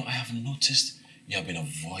 You know, I have noticed you have been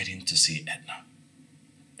avoiding to see Edna.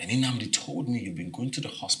 And Inamdi told me you've been going to the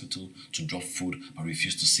hospital to drop food but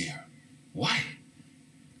refused to see her. Why?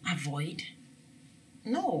 Avoid?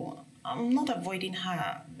 No, I'm not avoiding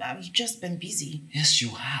her. I've just been busy. Yes, you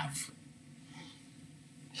have.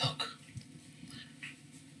 Look,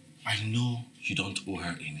 I know you don't owe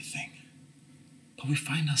her anything, but we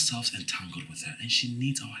find ourselves entangled with her and she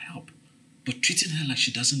needs our help. But treating her like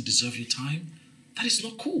she doesn't deserve your time, that is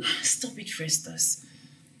not cool. Stop it, Festus.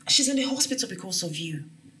 She's in the hospital because of you.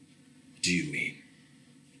 What do you mean?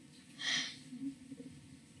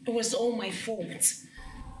 It was all my fault.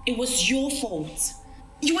 It was your fault.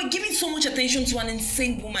 You were giving so much attention to an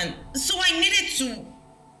insane woman, so I needed to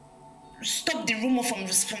stop the rumor from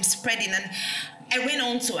spreading, and I went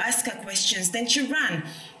on to ask her questions. Then she ran,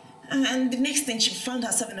 and the next thing she found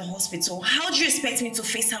herself in the hospital. How do you expect me to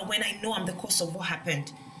face her when I know I'm the cause of what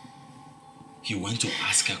happened? You went to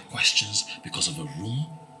ask her questions because of a rumor?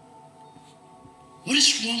 What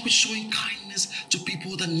is wrong with showing kindness to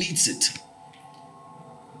people that needs it?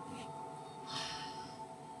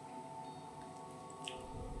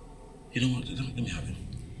 You know what? Let me have it.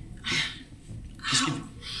 Just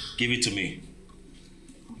give it to me.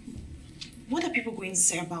 What are people going to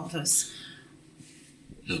say about us?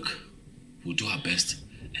 Look, we'll do our best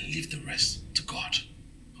and leave the rest to God.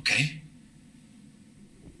 Okay?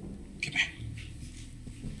 Give me.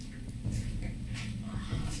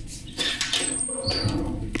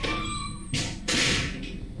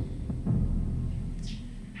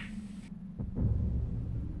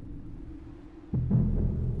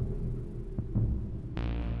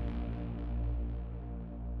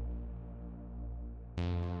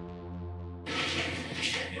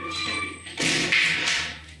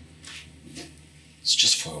 It's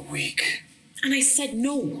just for a week. And I said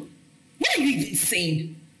no. What are you even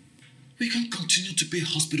saying? We can continue to pay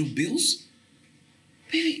hospital bills.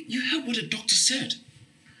 Baby, you heard what the doctor said.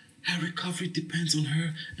 Her recovery depends on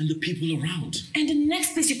her and the people around. And the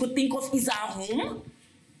next place you could think of is our home?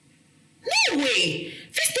 No way!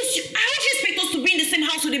 Festus, how do you expect us to be in the same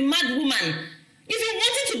house with a mad woman? You've been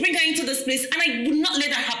wanting to bring her into this place, and I would not let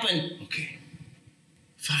that happen. Okay,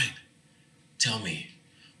 fine. Tell me,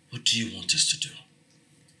 what do you want us to do?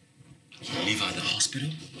 Leave her at the hospital?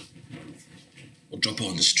 Or drop her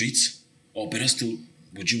on the streets? Or better still,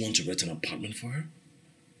 would you want to rent an apartment for her?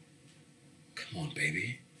 Come on,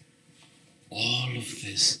 baby. All of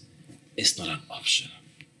this is not an option.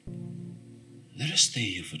 Let her stay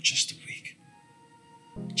here for just a week.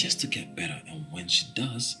 Just to get better, and when she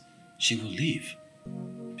does, she will leave.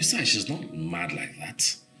 Besides, she's not mad like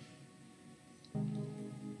that.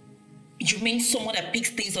 You mean someone that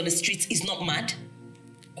picks things on the streets is not mad?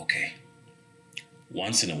 Okay.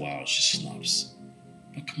 Once in a while, she snubs.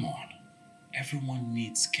 But come on. Everyone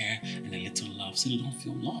needs care and a little love so they don't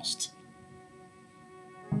feel lost.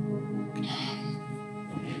 Come on.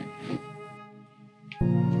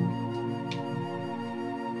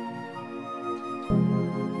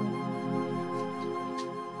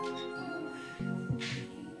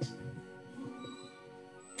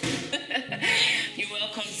 You're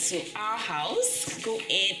welcome to our house. Go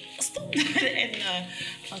in. Stop that and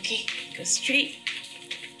okay, go straight.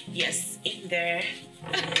 Yes, in there.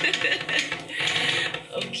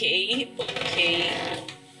 Okay.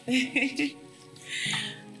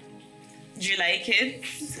 Do you like it?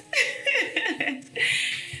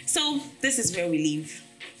 So this is where we live,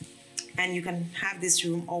 and you can have this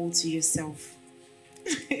room all to yourself.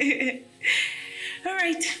 All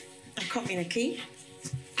right, I'm coming, okay?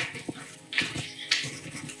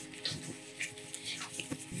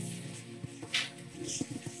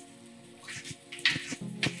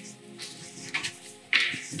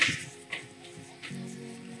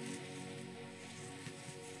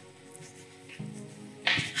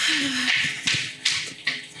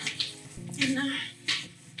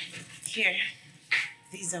 Here,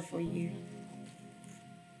 these are for you.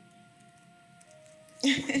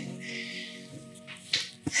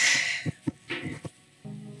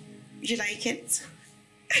 You like it?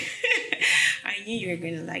 I knew you were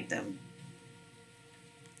going to like them.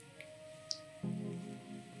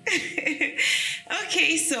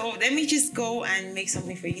 Okay, so let me just go and make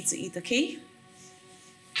something for you to eat, okay?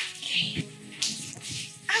 Okay.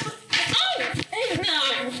 Oh,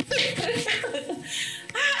 no.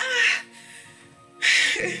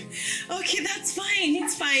 Okay, that's fine.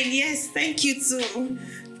 It's fine. Yes, thank you too.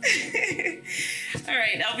 All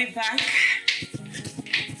right, I'll be back.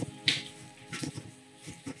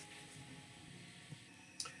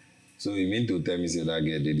 So you mean to tell me say that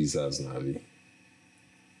girl did this house now, Abi?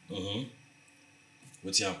 Mm-hmm.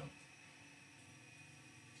 What's happened?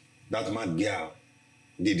 That mad girl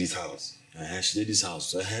did this house. She did this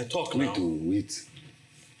house. Talk Wait, now. wait.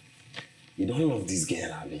 You don't love this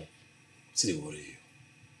girl, Abi? See, they worry you.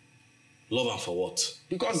 Love her for what?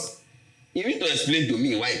 Because you need to explain to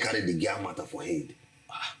me why you carry the girl matter for head.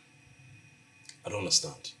 I don't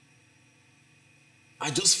understand. I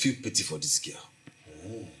just feel pity for this girl.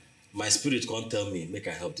 My spirit can't tell me, make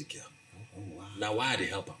I help the girl. Oh, wow. Now, why they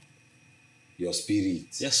help her? Your spirit.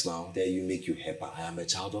 Yes, now. Tell you make you help her. I am a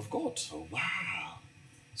child of God. Oh, wow.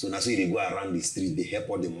 So now so they go around the street, they help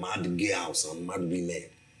all the mad girls and mad women.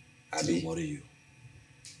 Don't worry you.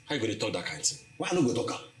 How you going to talk that kind of thing? Why no go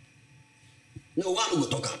talk am? No, why no go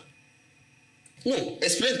talk am? No,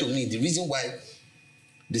 explain to me the reason why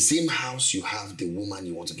the same house you have the woman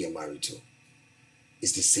you want to get married to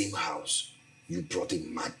is the same house you brought a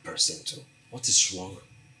mad person to. What is wrong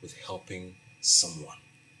with helping someone?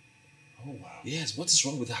 Oh, wow. Yes, what is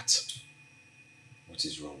wrong with that? What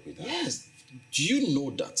is wrong with that? Yes. Do you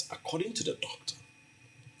know that, according to the doctor,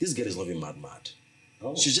 this girl is not even mad.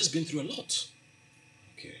 Oh. She's just been through a lot.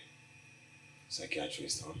 Okay.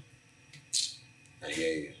 Psychiatrist, huh? I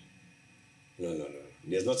hear you. No.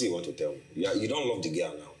 There's nothing you want to tell me. You don't love the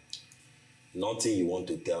girl now. Nothing you want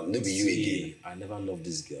to tell me. Maybe you again. I never loved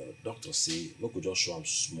this girl. Doctor say, we could just show him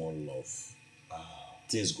small love.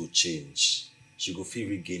 Things go change. She go feel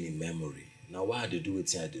regain in memory. Now why they do it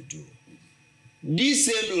here they do? This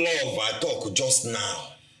same love I talk just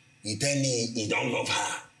now, you tell me you don't love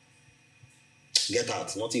her. Get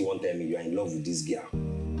out. Nothing you want to tell me you are in love with this girl.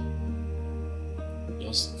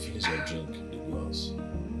 Just finish your drink. The glass.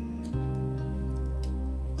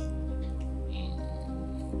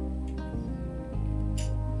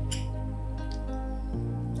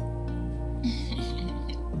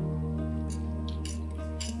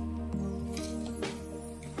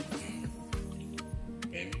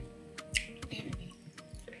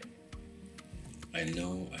 I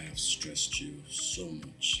know I have stressed you so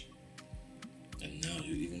much, and now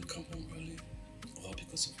you even come home early, all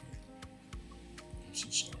because of her. I'm so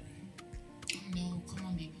sorry. No, come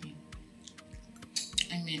on, baby.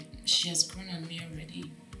 I mean, she has grown on me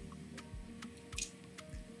already.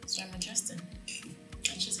 So I'm adjusting.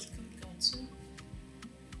 And she's a good girl too.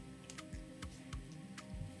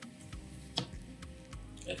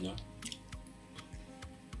 Edna?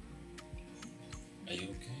 Are you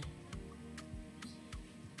okay?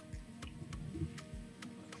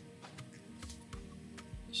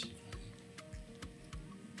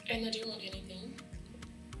 Edna, do you want anything?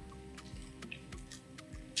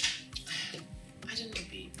 I don't know,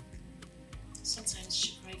 babe. Sometimes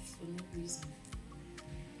she cries for no reason.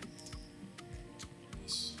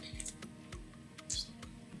 Yes.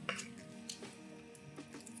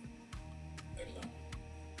 Edna?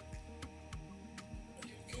 Are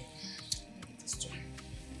you okay? This time.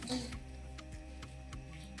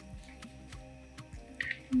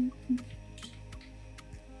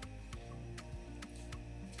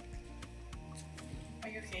 Are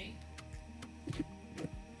you okay?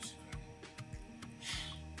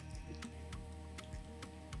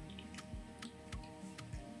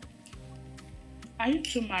 Are you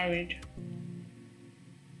two married?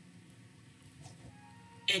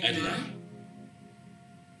 Edna?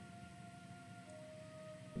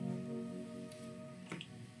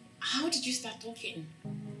 How did you start talking?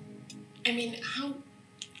 I mean, how?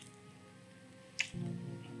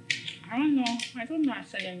 I don't know. I don't know I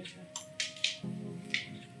said anything.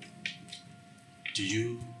 Do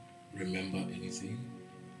you remember anything?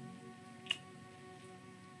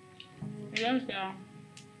 Yes,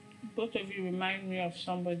 both of you remind me of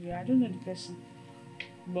somebody. I don't know the person.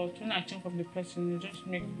 But when I think of the person, it just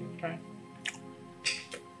makes me cry.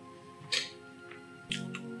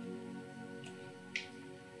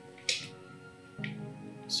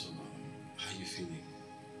 So, how are you feeling?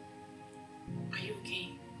 Are you okay?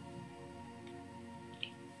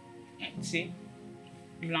 Empty.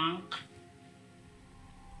 Blank.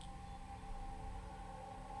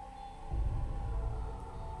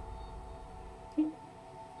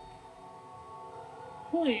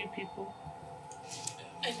 Who are you people?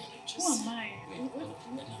 I Who am I? Wait,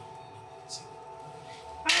 Edna. See.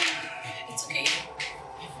 Ah. It's okay.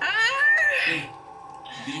 Hey,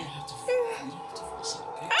 you don't have to force it,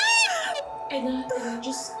 okay? Anna,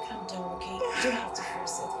 just calm down, okay? You don't have to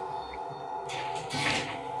force it.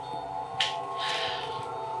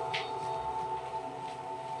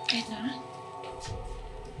 Anna,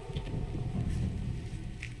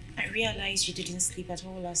 I realized you didn't sleep at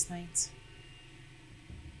all last night.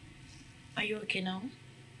 Are you okay now?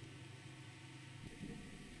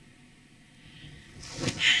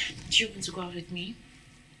 Do you want to go out with me?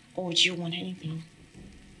 Or do you want anything?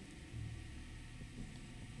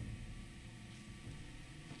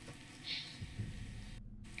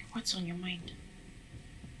 What's on your mind?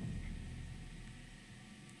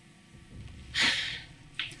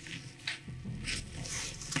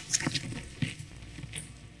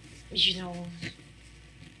 You know,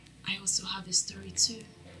 I also have a story too.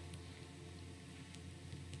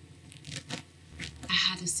 I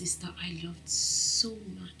had a sister I loved so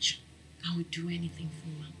much. I would do anything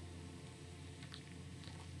for her.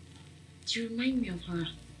 Do you remind me of her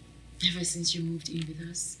ever since you moved in with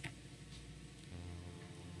us?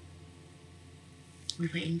 We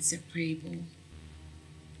were inseparable.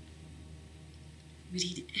 We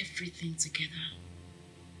did everything together.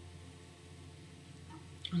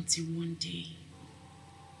 Until one day,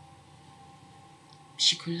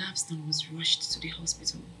 she collapsed and was rushed to the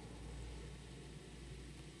hospital.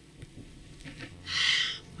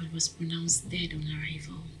 But was pronounced dead on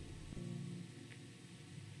arrival.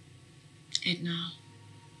 Edna,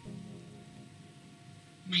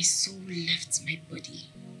 my soul left my body.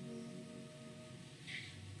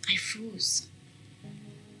 I froze.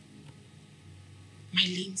 My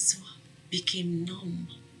limbs became numb.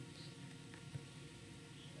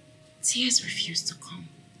 Tears refused to come.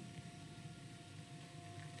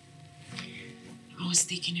 I was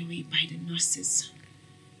taken away by the nurses.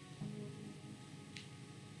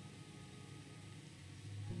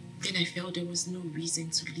 Then I felt there was no reason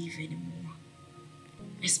to live anymore,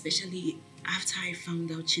 especially after I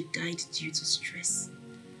found out she died due to stress.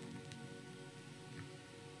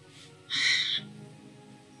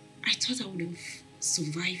 I thought I would have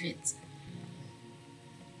survived it.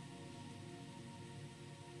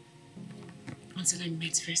 Until I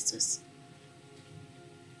met Festus.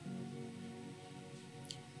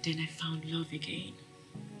 Then I found love again.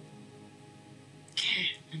 Care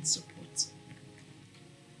and support.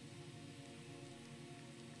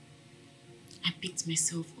 I picked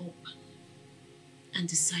myself up and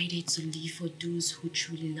decided to live for those who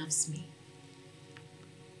truly loves me.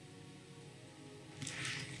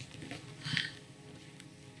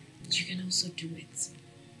 You can also do it.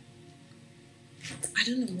 I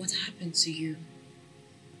don't know what happened to you,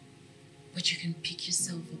 but you can pick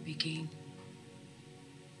yourself up again.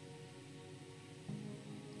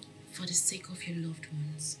 For the sake of your loved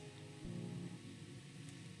ones,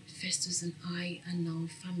 Festus and I are now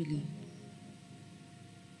family.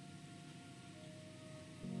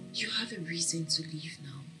 You have a reason to live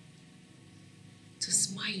now, to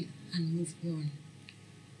smile and move on.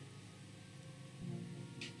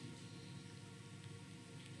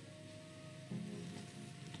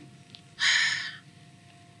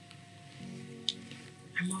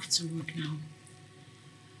 I'm off to work now.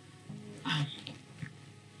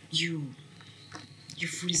 Your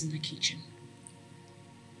food is in the kitchen.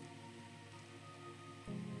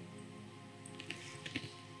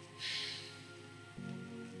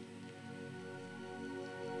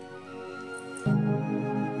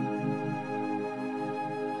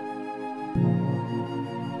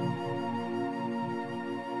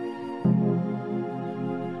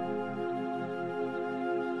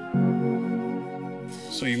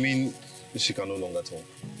 So you mean she can no longer talk?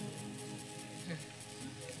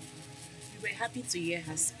 We were happy to hear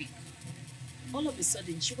her speak. All of a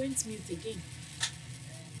sudden, she went mute again.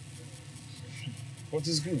 What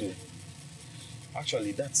is good though?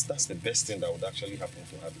 Actually, that's the best thing that would actually happen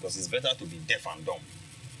to her, because it's better to be deaf and dumb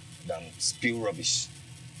than spill rubbish.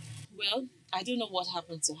 Well, I don't know what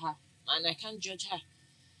happened to her, and I can't judge her.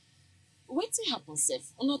 What's happen,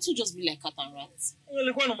 Seth? Or not to just be like cat and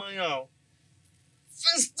rat?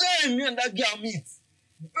 First time me and that girl meet.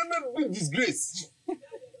 Very big disgrace.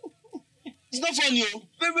 It's not funny, oh.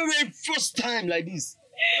 Very first time like this.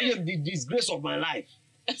 The disgrace of my life.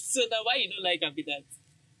 So now why you don't like her be that?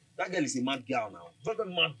 That girl is a mad girl now. Very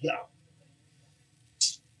mad girl.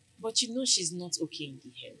 But you know she's not okay in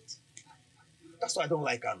the head. That's why I don't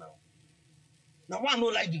like her now. Now why I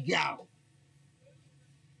don't like the girl?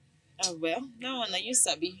 Well, now na you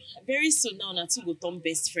sabi. Very soon now na two go turn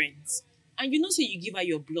best friends. And you know, so you give her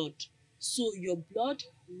your blood. So your blood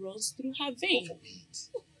runs through her vein.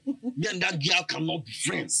 Me and that girl cannot be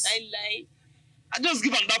friends. I lie. I just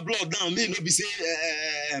give am that blood now. Me no be say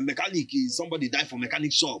mechanic is somebody die for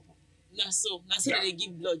mechanic shop. Na so they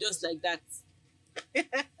give blood just like that.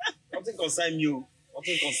 Nothing concern you.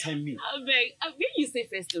 Nothing concern me. I beg. When you say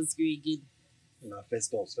Festus go again? Na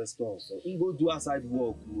Festus. So he go do outside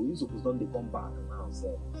work. You suppose don't dey come back now,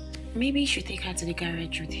 sir. Maybe you should take her to the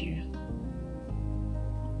garage with you.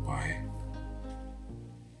 Why?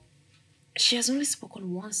 She has only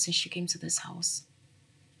spoken once since she came to this house.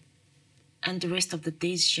 And the rest of the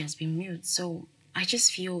days she has been mute. So I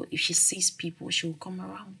just feel if she sees people, she will come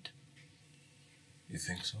around. You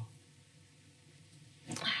think so?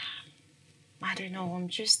 I don't know. I'm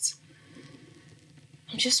just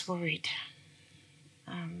worried.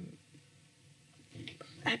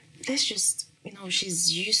 Let's just,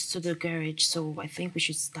 she's used to the garage, so I think we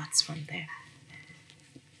should start from there.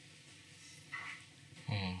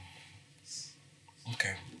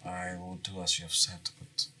 Okay, I will do as you have said,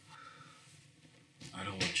 but I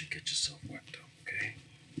don't want you to get yourself worked up, okay?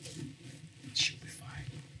 She'll be fine,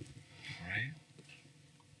 all right?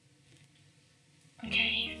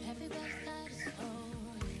 Okay.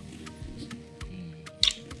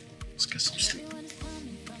 Let's get some sleep.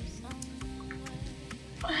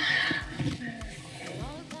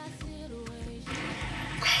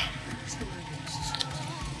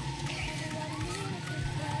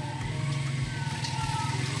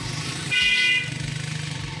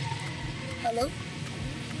 Hello?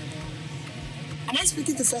 Am I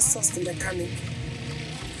speaking to Festus the mechanic?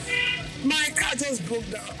 My car just broke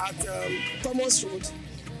down at Thomas Road.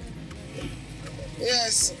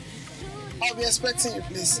 Yes. I'll be expecting you,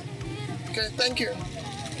 please. Okay, thank you.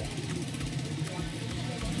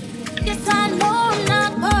 Yes, I know I'm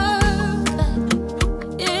not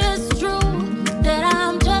perfect. It's true that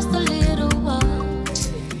I'm just a little wild.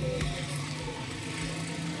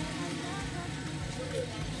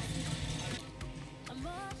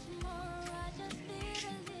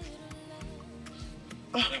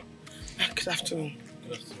 Good afternoon.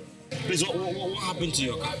 Please, what happened to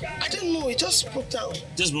your car? I don't know, it just broke down.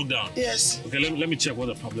 Just broke down? Yes. Okay, let me check what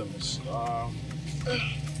the problem is.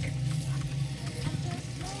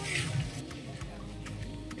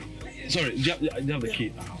 Sorry, do you have the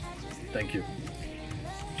key? Thank you.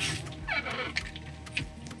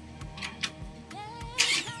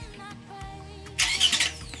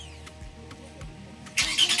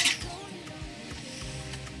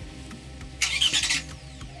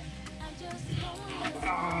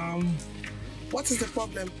 What is the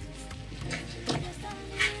problem?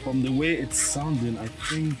 From the way it's sounding, I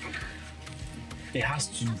think it has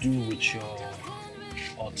to do with your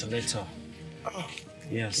alternator. Oh.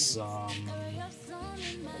 Yes,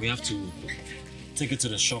 we have to take it to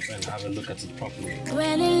the shop and have a look at it properly.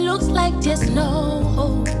 When it looks like there's no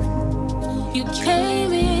hope, you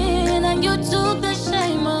came in and you took the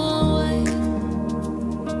shame away.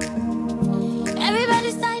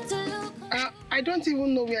 Everybody started to look. I don't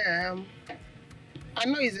even know where I am. I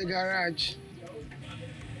know it's a garage.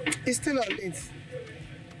 It's still on it.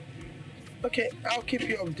 Okay, I'll keep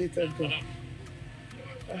you updated though.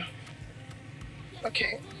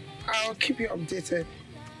 Okay, I'll keep you updated.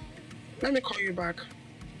 Let me call you back.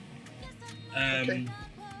 Okay.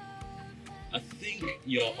 I think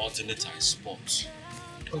your alternator is spot.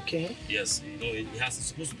 Okay. Yes, it's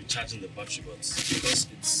supposed to be charging the battery, but because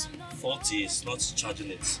it's faulty, it's not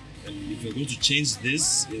charging it. And if you're going to change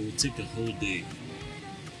this, it will take the whole day.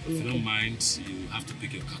 If you don't mind, you have to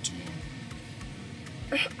pick your car tomorrow.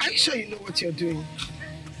 Are you sure you know what you're doing?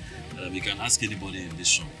 You can ask anybody in this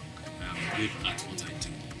shop. I'm good at what I do.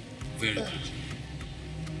 Very good.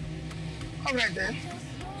 All right then.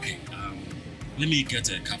 Okay, let me get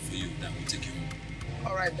a cab for you that will take you home.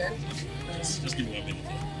 All right then. Just give me 1 minute.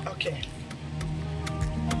 Okay.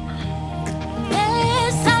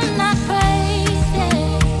 Yes, I'm not crazy.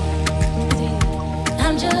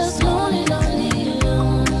 I'm just lonely, lonely,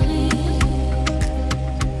 lonely.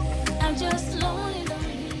 I'm just lonely,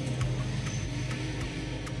 lonely.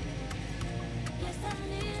 Yes, I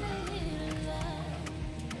need a little love.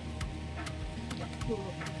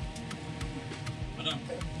 Madam,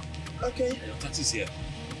 Okay. your taxi's here.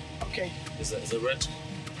 Okay. Is it red?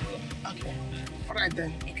 Okay. All right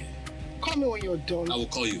then. Okay. Call me when you're done. I will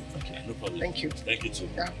call you. Okay. No problem. Thank you. Thank you too.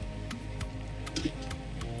 Yeah.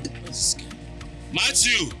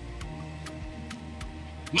 Matthew!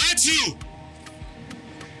 Matthew!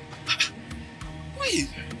 Wait!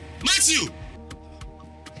 Matthew!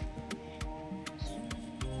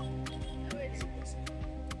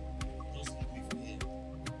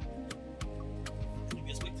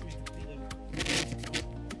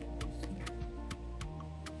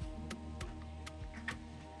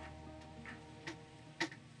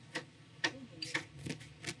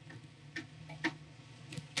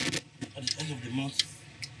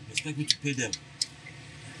 expect me to pay them?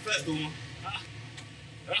 First, Omo.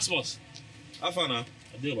 Erasmus. How far now?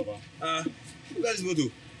 I did, Baba. Who got this motor?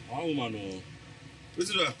 One woman, What's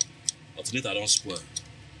it that? alternator I don't spoil.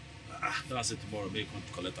 Then I said tomorrow, make come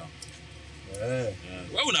to collect her.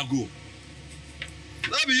 Where would I go?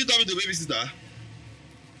 That be you tell me to babysitter.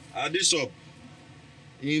 At this shop,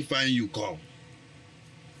 he find you come.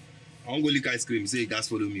 I wan go lick ice cream. Say you guys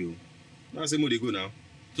follow me. Now say more they go now.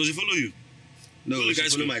 So she follow you? No, Go lick she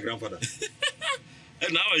ice follow cream? my grandfather.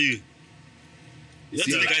 Hey, how are you? You have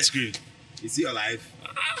to lick ice cream. Is he alive?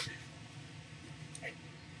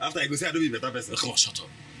 After I go say I don't be a better person. Come on, shut up.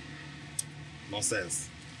 Nonsense.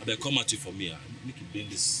 I better come at you for me. Make you bring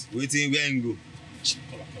this. Waiting, where you go?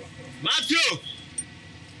 Come on. Matthew!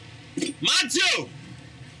 Matthew!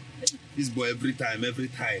 This boy every time.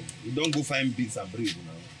 You don't go find beans and bread now.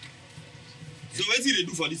 So what did they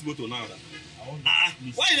do for this motor now?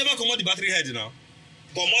 Why you never commot the battery head now?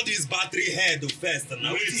 Commot this battery head first.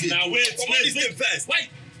 Now wait. Commot this thing first. Why?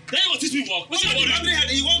 Then you go teach me work. What's Commot the your battery head.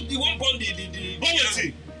 You won't burn the Burn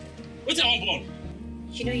wetin? Wetin I wan burn?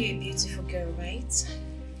 You know you're a beautiful girl, right?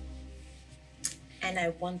 And I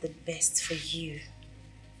want the best for you.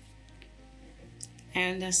 I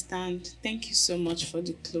understand. Thank you so much for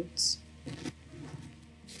the clothes.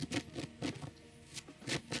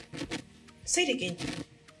 Say it again.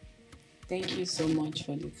 Thank you so much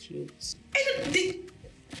for the clothes. Edna, say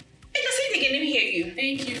it again. Let me hear you.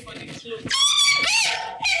 Thank you for the clothes.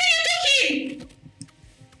 Edna, you're talking!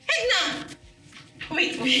 Edna!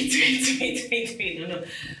 Wait. No.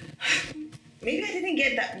 Maybe I didn't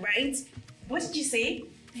get that right. What did you say?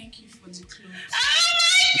 Thank you for the clothes. Oh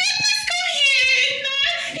my goodness, go here!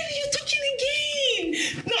 Edna, you're talking again!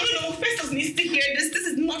 No. Festus needs to hear this. This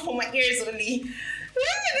is not for my ears only.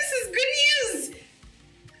 This is good news!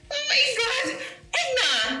 Oh my God!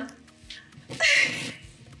 Edna!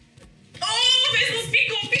 Oh, Festus, pick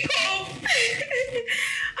up!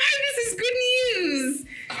 This is good news!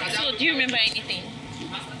 So, do you remember anything?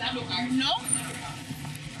 No.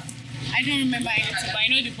 I don't remember anything, but I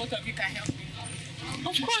know the both of you can help me.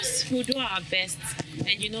 Of course, we'll do our best.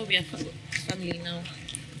 And you know we are family now.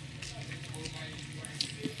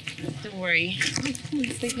 Don't worry. Come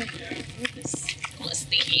on, stay here. Come on,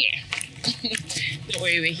 stay here. Don't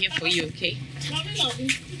worry, we're here for you, okay?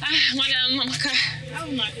 Madam Mamaka. How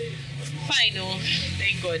am I doing? Fine, oh.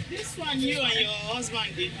 Thank God. This one, you and your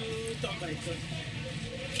husband, they do turn by turn.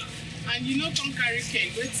 And you know, come carry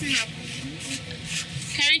cane. What's happening?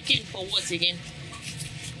 Carry cane for what again?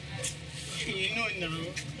 You know now.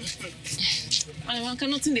 Madam Mamaka,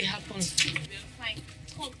 nothing they happen. We're fine.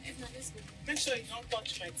 Come, Edna, let's go. Make sure you don't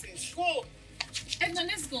touch my things. Go! Edna,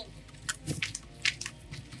 let's go.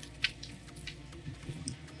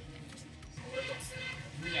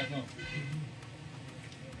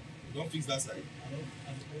 Don't fix that side.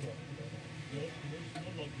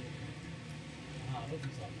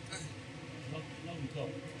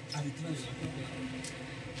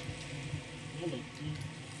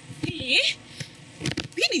 Hey,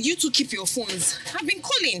 where did you two keep your phones? I've been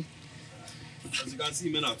calling. As you can see,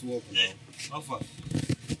 men at work now. How far?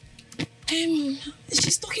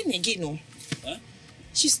 She's talking again, no? Huh?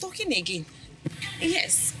 She's talking again.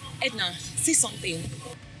 Yes, Edna, say something.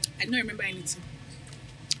 I don't remember anything.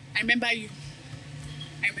 I remember you.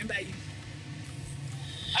 I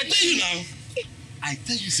tell you now. I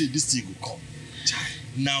tell you, say this thing will come.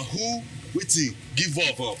 Now who waiting? Give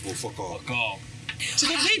up. Fuck off.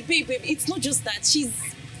 Babe, it's not just that. She's...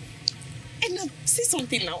 Edna, say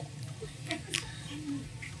something now.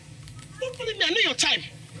 Don't believe me, I know your time.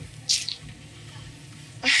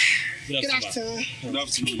 Good afternoon. Good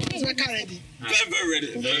afternoon. Is my car ready? Very ready.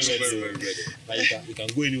 Now you can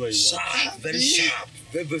go anywhere you want. Sharp, very sharp.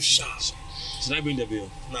 Very sharp. Should I bring the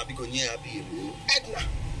bill? Now, because you're happy. Edna.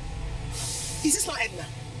 Is this not Edna?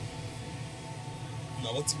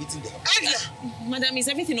 Now, what's waiting there? Edna! Madam, is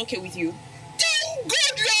everything okay with you? Thank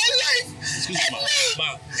God you're alive! Excuse me,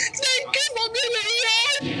 ma. Thank you for being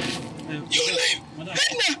alive! You're alive! Madam.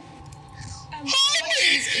 Edna!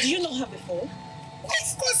 Do you know her before?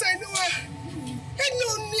 Of course I know her. Edna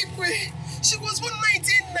Onikwe. She was born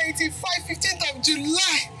 1995, 15th of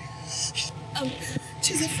July.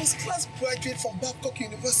 She's a first-class graduate from Babcock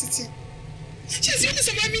University. She's the only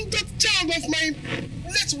surviving child of my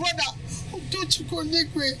late brother, Udochukwu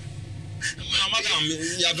Onikwe. Now, madam,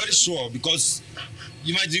 you are very sure because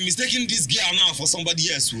you might be mistaking this girl now for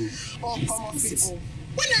somebody else. Oh, come on, please.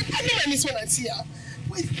 When I know my niece when I see her.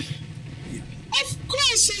 Wait. Of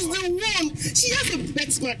course, she's the one. She has a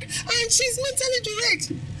birthmark and she's mentally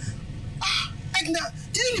direct. Edna,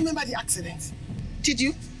 do you remember the accident? Did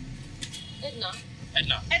you? Edna,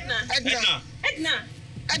 Edna. Edna. Edna. Edna.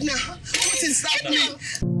 Edna, what is happening?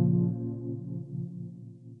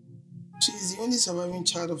 She is the only surviving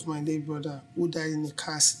child of my late brother who died in a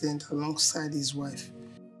car accident alongside his wife,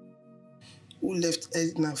 who left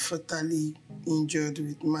Edna fatally injured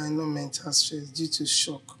with minor mental stress due to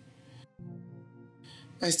shock.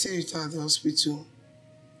 I stayed with her at the hospital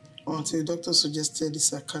until the doctor suggested a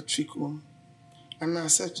psychiatric home, and I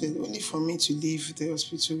accepted only for me to leave the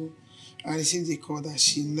hospital and receive the call that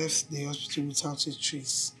she left the hospital without a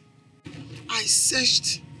trace. I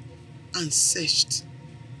searched and searched.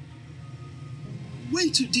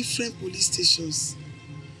 Went to different police stations,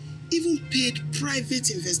 even paid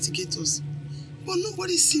private investigators, but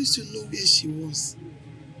nobody seems to know where she was.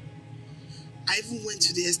 I even went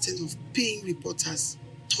to the extent of paying reporters,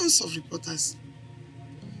 tons of reporters,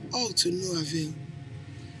 all to no avail.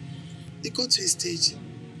 They got to a stage.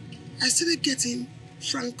 I started getting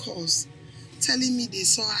frank calls, telling me they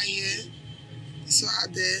saw her here, they saw her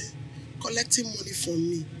there, collecting money from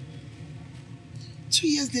me. 2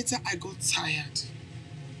 years later, I got tired.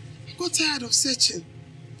 I got tired of searching.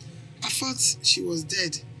 I thought she was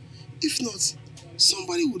dead. If not,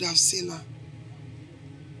 somebody would have seen her.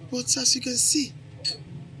 But as you can see,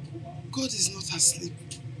 God is not asleep.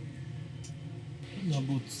 No,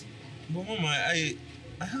 but Mama, I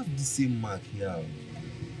have the same mark here.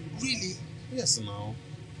 Really? Yes, now.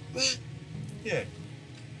 Where? Yeah.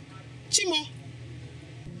 Chimo,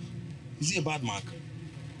 Is it a bad mark?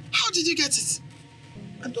 how did you get it?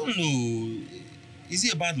 I don't know. Is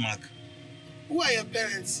it a bad mark? Who are your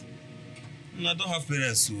parents? No, I don't have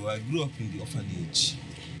parents, so I grew up in the orphanage.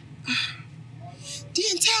 The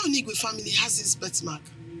entire Onigwe family has this birthmark.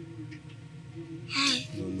 Hi.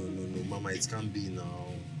 No, Mama, it can't be now.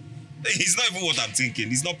 It's not even what I'm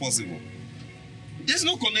thinking. It's not possible. There's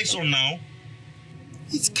no connection now.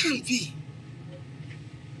 It can't be.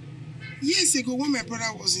 Years ago, when my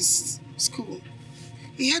brother was in school,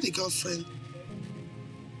 he had a girlfriend.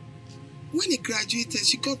 When he graduated,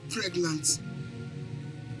 she got pregnant.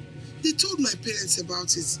 They told my parents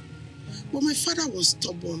about it, but my father was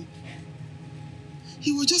stubborn.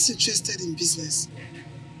 He was just interested in business.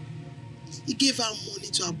 He gave her money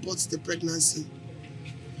to abort the pregnancy.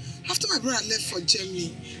 After my brother left for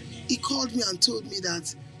Germany, he called me and told me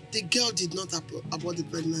that the girl did not abort the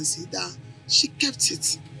pregnancy, that she kept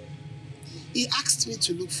it. He asked me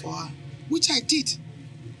to look for her, which I did.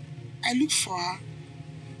 I looked for her.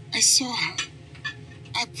 I saw her.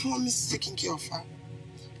 I promised taking care of her.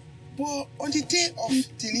 But on the day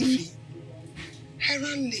of delivery, I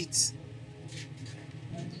ran late.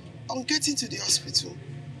 On getting to the hospital,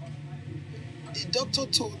 the doctor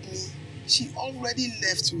told me she already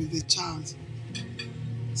left with the child.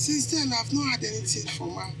 Since then, I've not had anything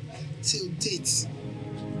from her till date.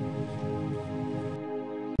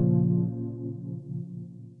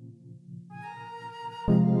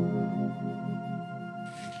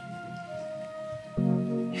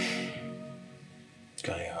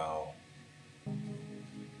 Guy, how?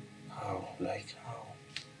 How?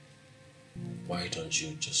 Why don't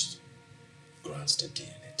you just grant the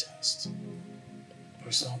DNA test? But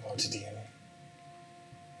it's not about the DNA.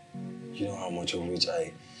 You know how much of which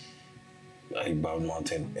I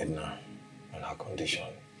badmouthed Edna and her condition.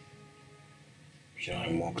 You know,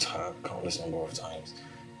 I mocked her countless number of times.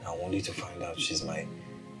 Now only to find out she's my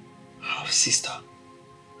half-sister.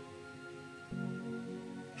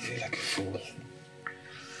 I feel like a fool.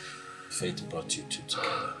 Fate brought you two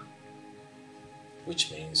together,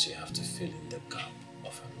 which means you have to fill in the gap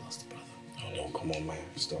of her lost brother. Oh no, come on, man.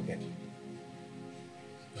 Stop it.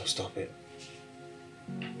 No, stop it.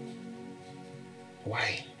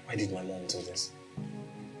 Why? Why did my mom do this?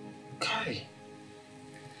 Kai.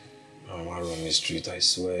 I'm out on the street, I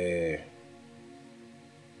swear.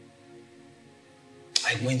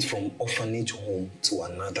 I went from orphanage home to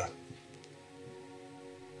another.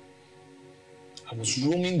 I was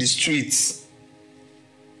roaming the streets.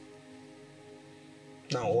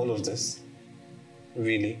 Now all of this?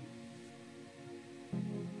 Really?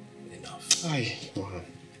 Enough. Aye, man.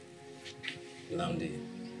 Lamdi,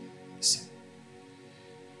 listen.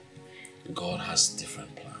 God has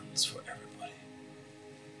different plans for everybody.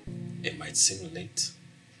 It might seem late,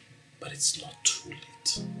 but it's not too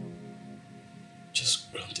late.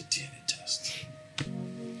 Just grant the DNA test.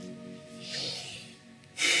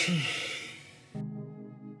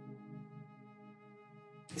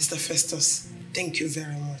 Mr. Festus, thank you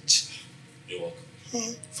very much. You're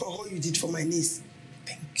welcome. For all you did for my niece.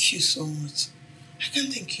 Thank you so much. I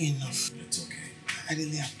can't thank you enough. It's okay. I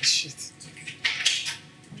really appreciate it. It's okay.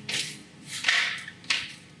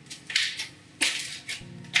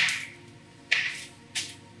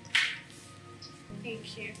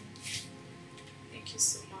 Thank you. Thank you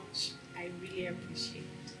so much. I really appreciate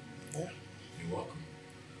it. Yeah, you're welcome.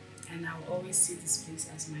 And I'll always see this place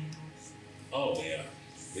as my house. Oh, yeah.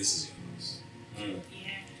 This is your house.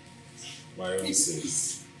 Yeah. My own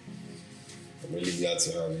sis. I'm really glad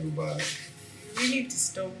to have you back. You really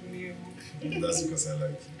disturb me. That's because I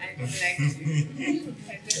like you. I don't like you.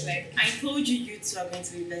 I don't like I told you two are going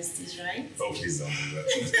to be besties, right? Oh, please don't do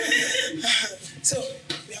that. So,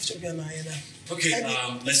 we have to be on our end now. Okay,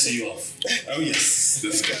 let's see you off. Oh, yes.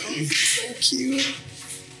 Let's go. Thank you.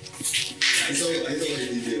 I saw what you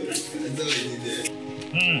did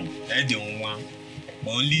there. I don't want.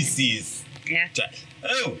 But only sis. Yeah.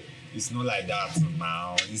 Oh, it's not like that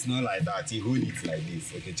now. It's not like that. You hold it like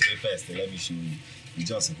this. Okay, try first. Let me show you. You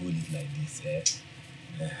just hold it like this.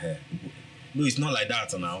 No, it's not like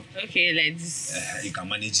that now. Okay, let's. You can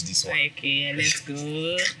manage this one. Okay, let's go.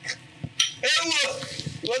 Hey,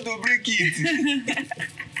 you want to break it?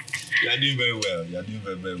 You are doing very well. You are doing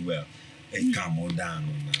very, very well. Hey, calm down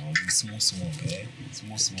now. Small,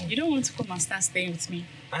 small. You don't want to come and start staying with me?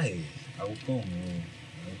 I will come.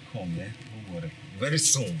 Don't worry. Very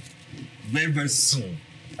soon. Very, very soon.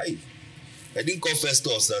 I didn't call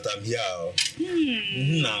Festus that I'm here.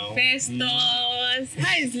 Now. Festus.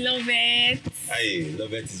 How is Lovett? Hey,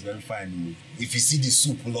 Lovett is very fine. If you see the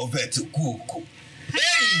soup, Lovett, go. Hey,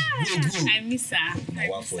 go. I miss her. I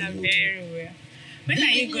miss her very well. When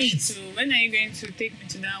are you going to take me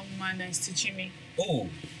to that woman that is teaching me? Oh,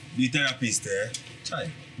 the therapist,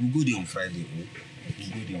 Chai, we'll go there on Friday.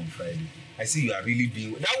 I see you are really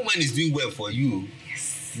doing. That woman is doing well for you.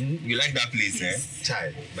 Yes. You like that place, yes.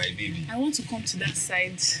 Chai, my baby. I want to come to that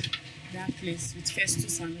side, that place with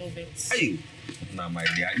Festus and Lovett. Hey, now my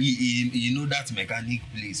dear, you know that mechanic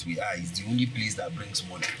place we are is the only place that brings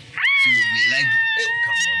money. So we like,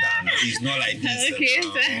 come on down. It's not like this. Okay,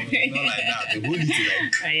 it's not like that. We hold it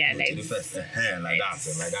like, oh, yeah, like the first, like that.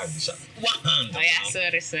 One hand. Oh yeah,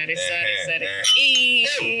 sorry.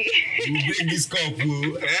 You break this cup,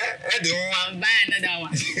 I'll buy another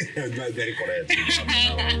one. Very correct.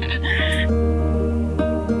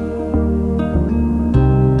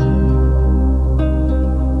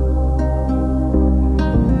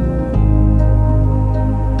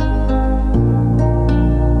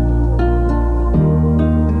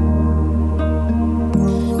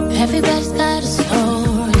 Everybody's got a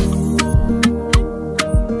story,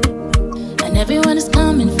 and everyone is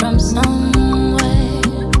coming from somewhere.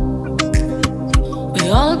 We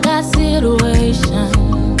all got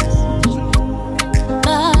situations,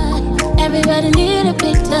 but everybody need a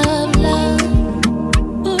bit of love.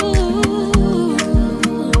 Ooh.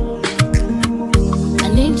 I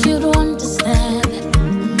need you to understand that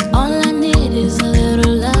all I need is a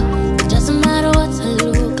little love. It doesn't matter what I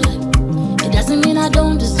look like. It doesn't mean I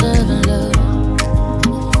don't deserve love.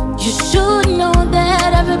 You should know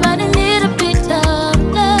that everybody need a bit of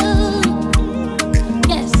love.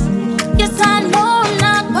 Yes, I know I'm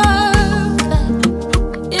not perfect.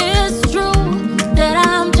 It's true that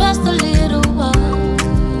I'm just a little one,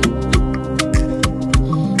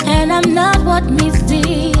 and I'm not what meets the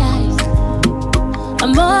eyes.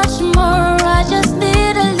 I'm much more. I just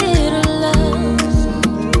need a little love.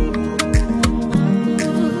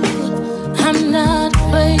 I'm not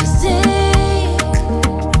crazy,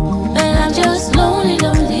 but I'm just lonely.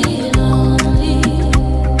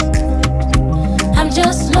 I'm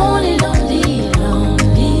just lonely.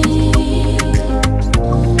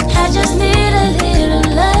 I just need a little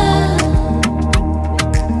love.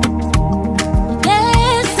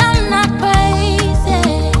 Yes, I'm not crazy.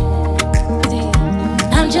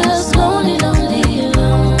 I'm just lonely.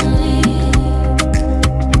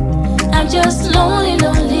 I'm just lonely.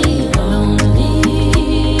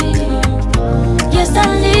 Yes, I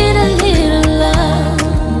need a little love.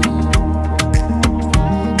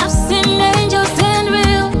 I've seen angels in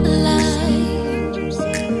real life.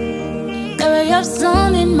 A ray of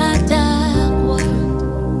sun in my dark world.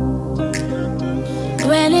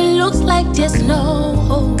 When it looks like there's no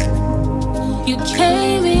hope, you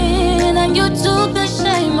came in and you took the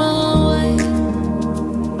shame away.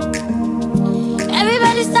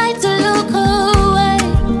 Everybody started to look away,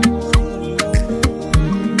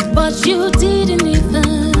 but you didn't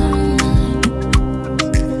even mind.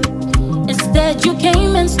 Instead you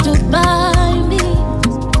came and stood by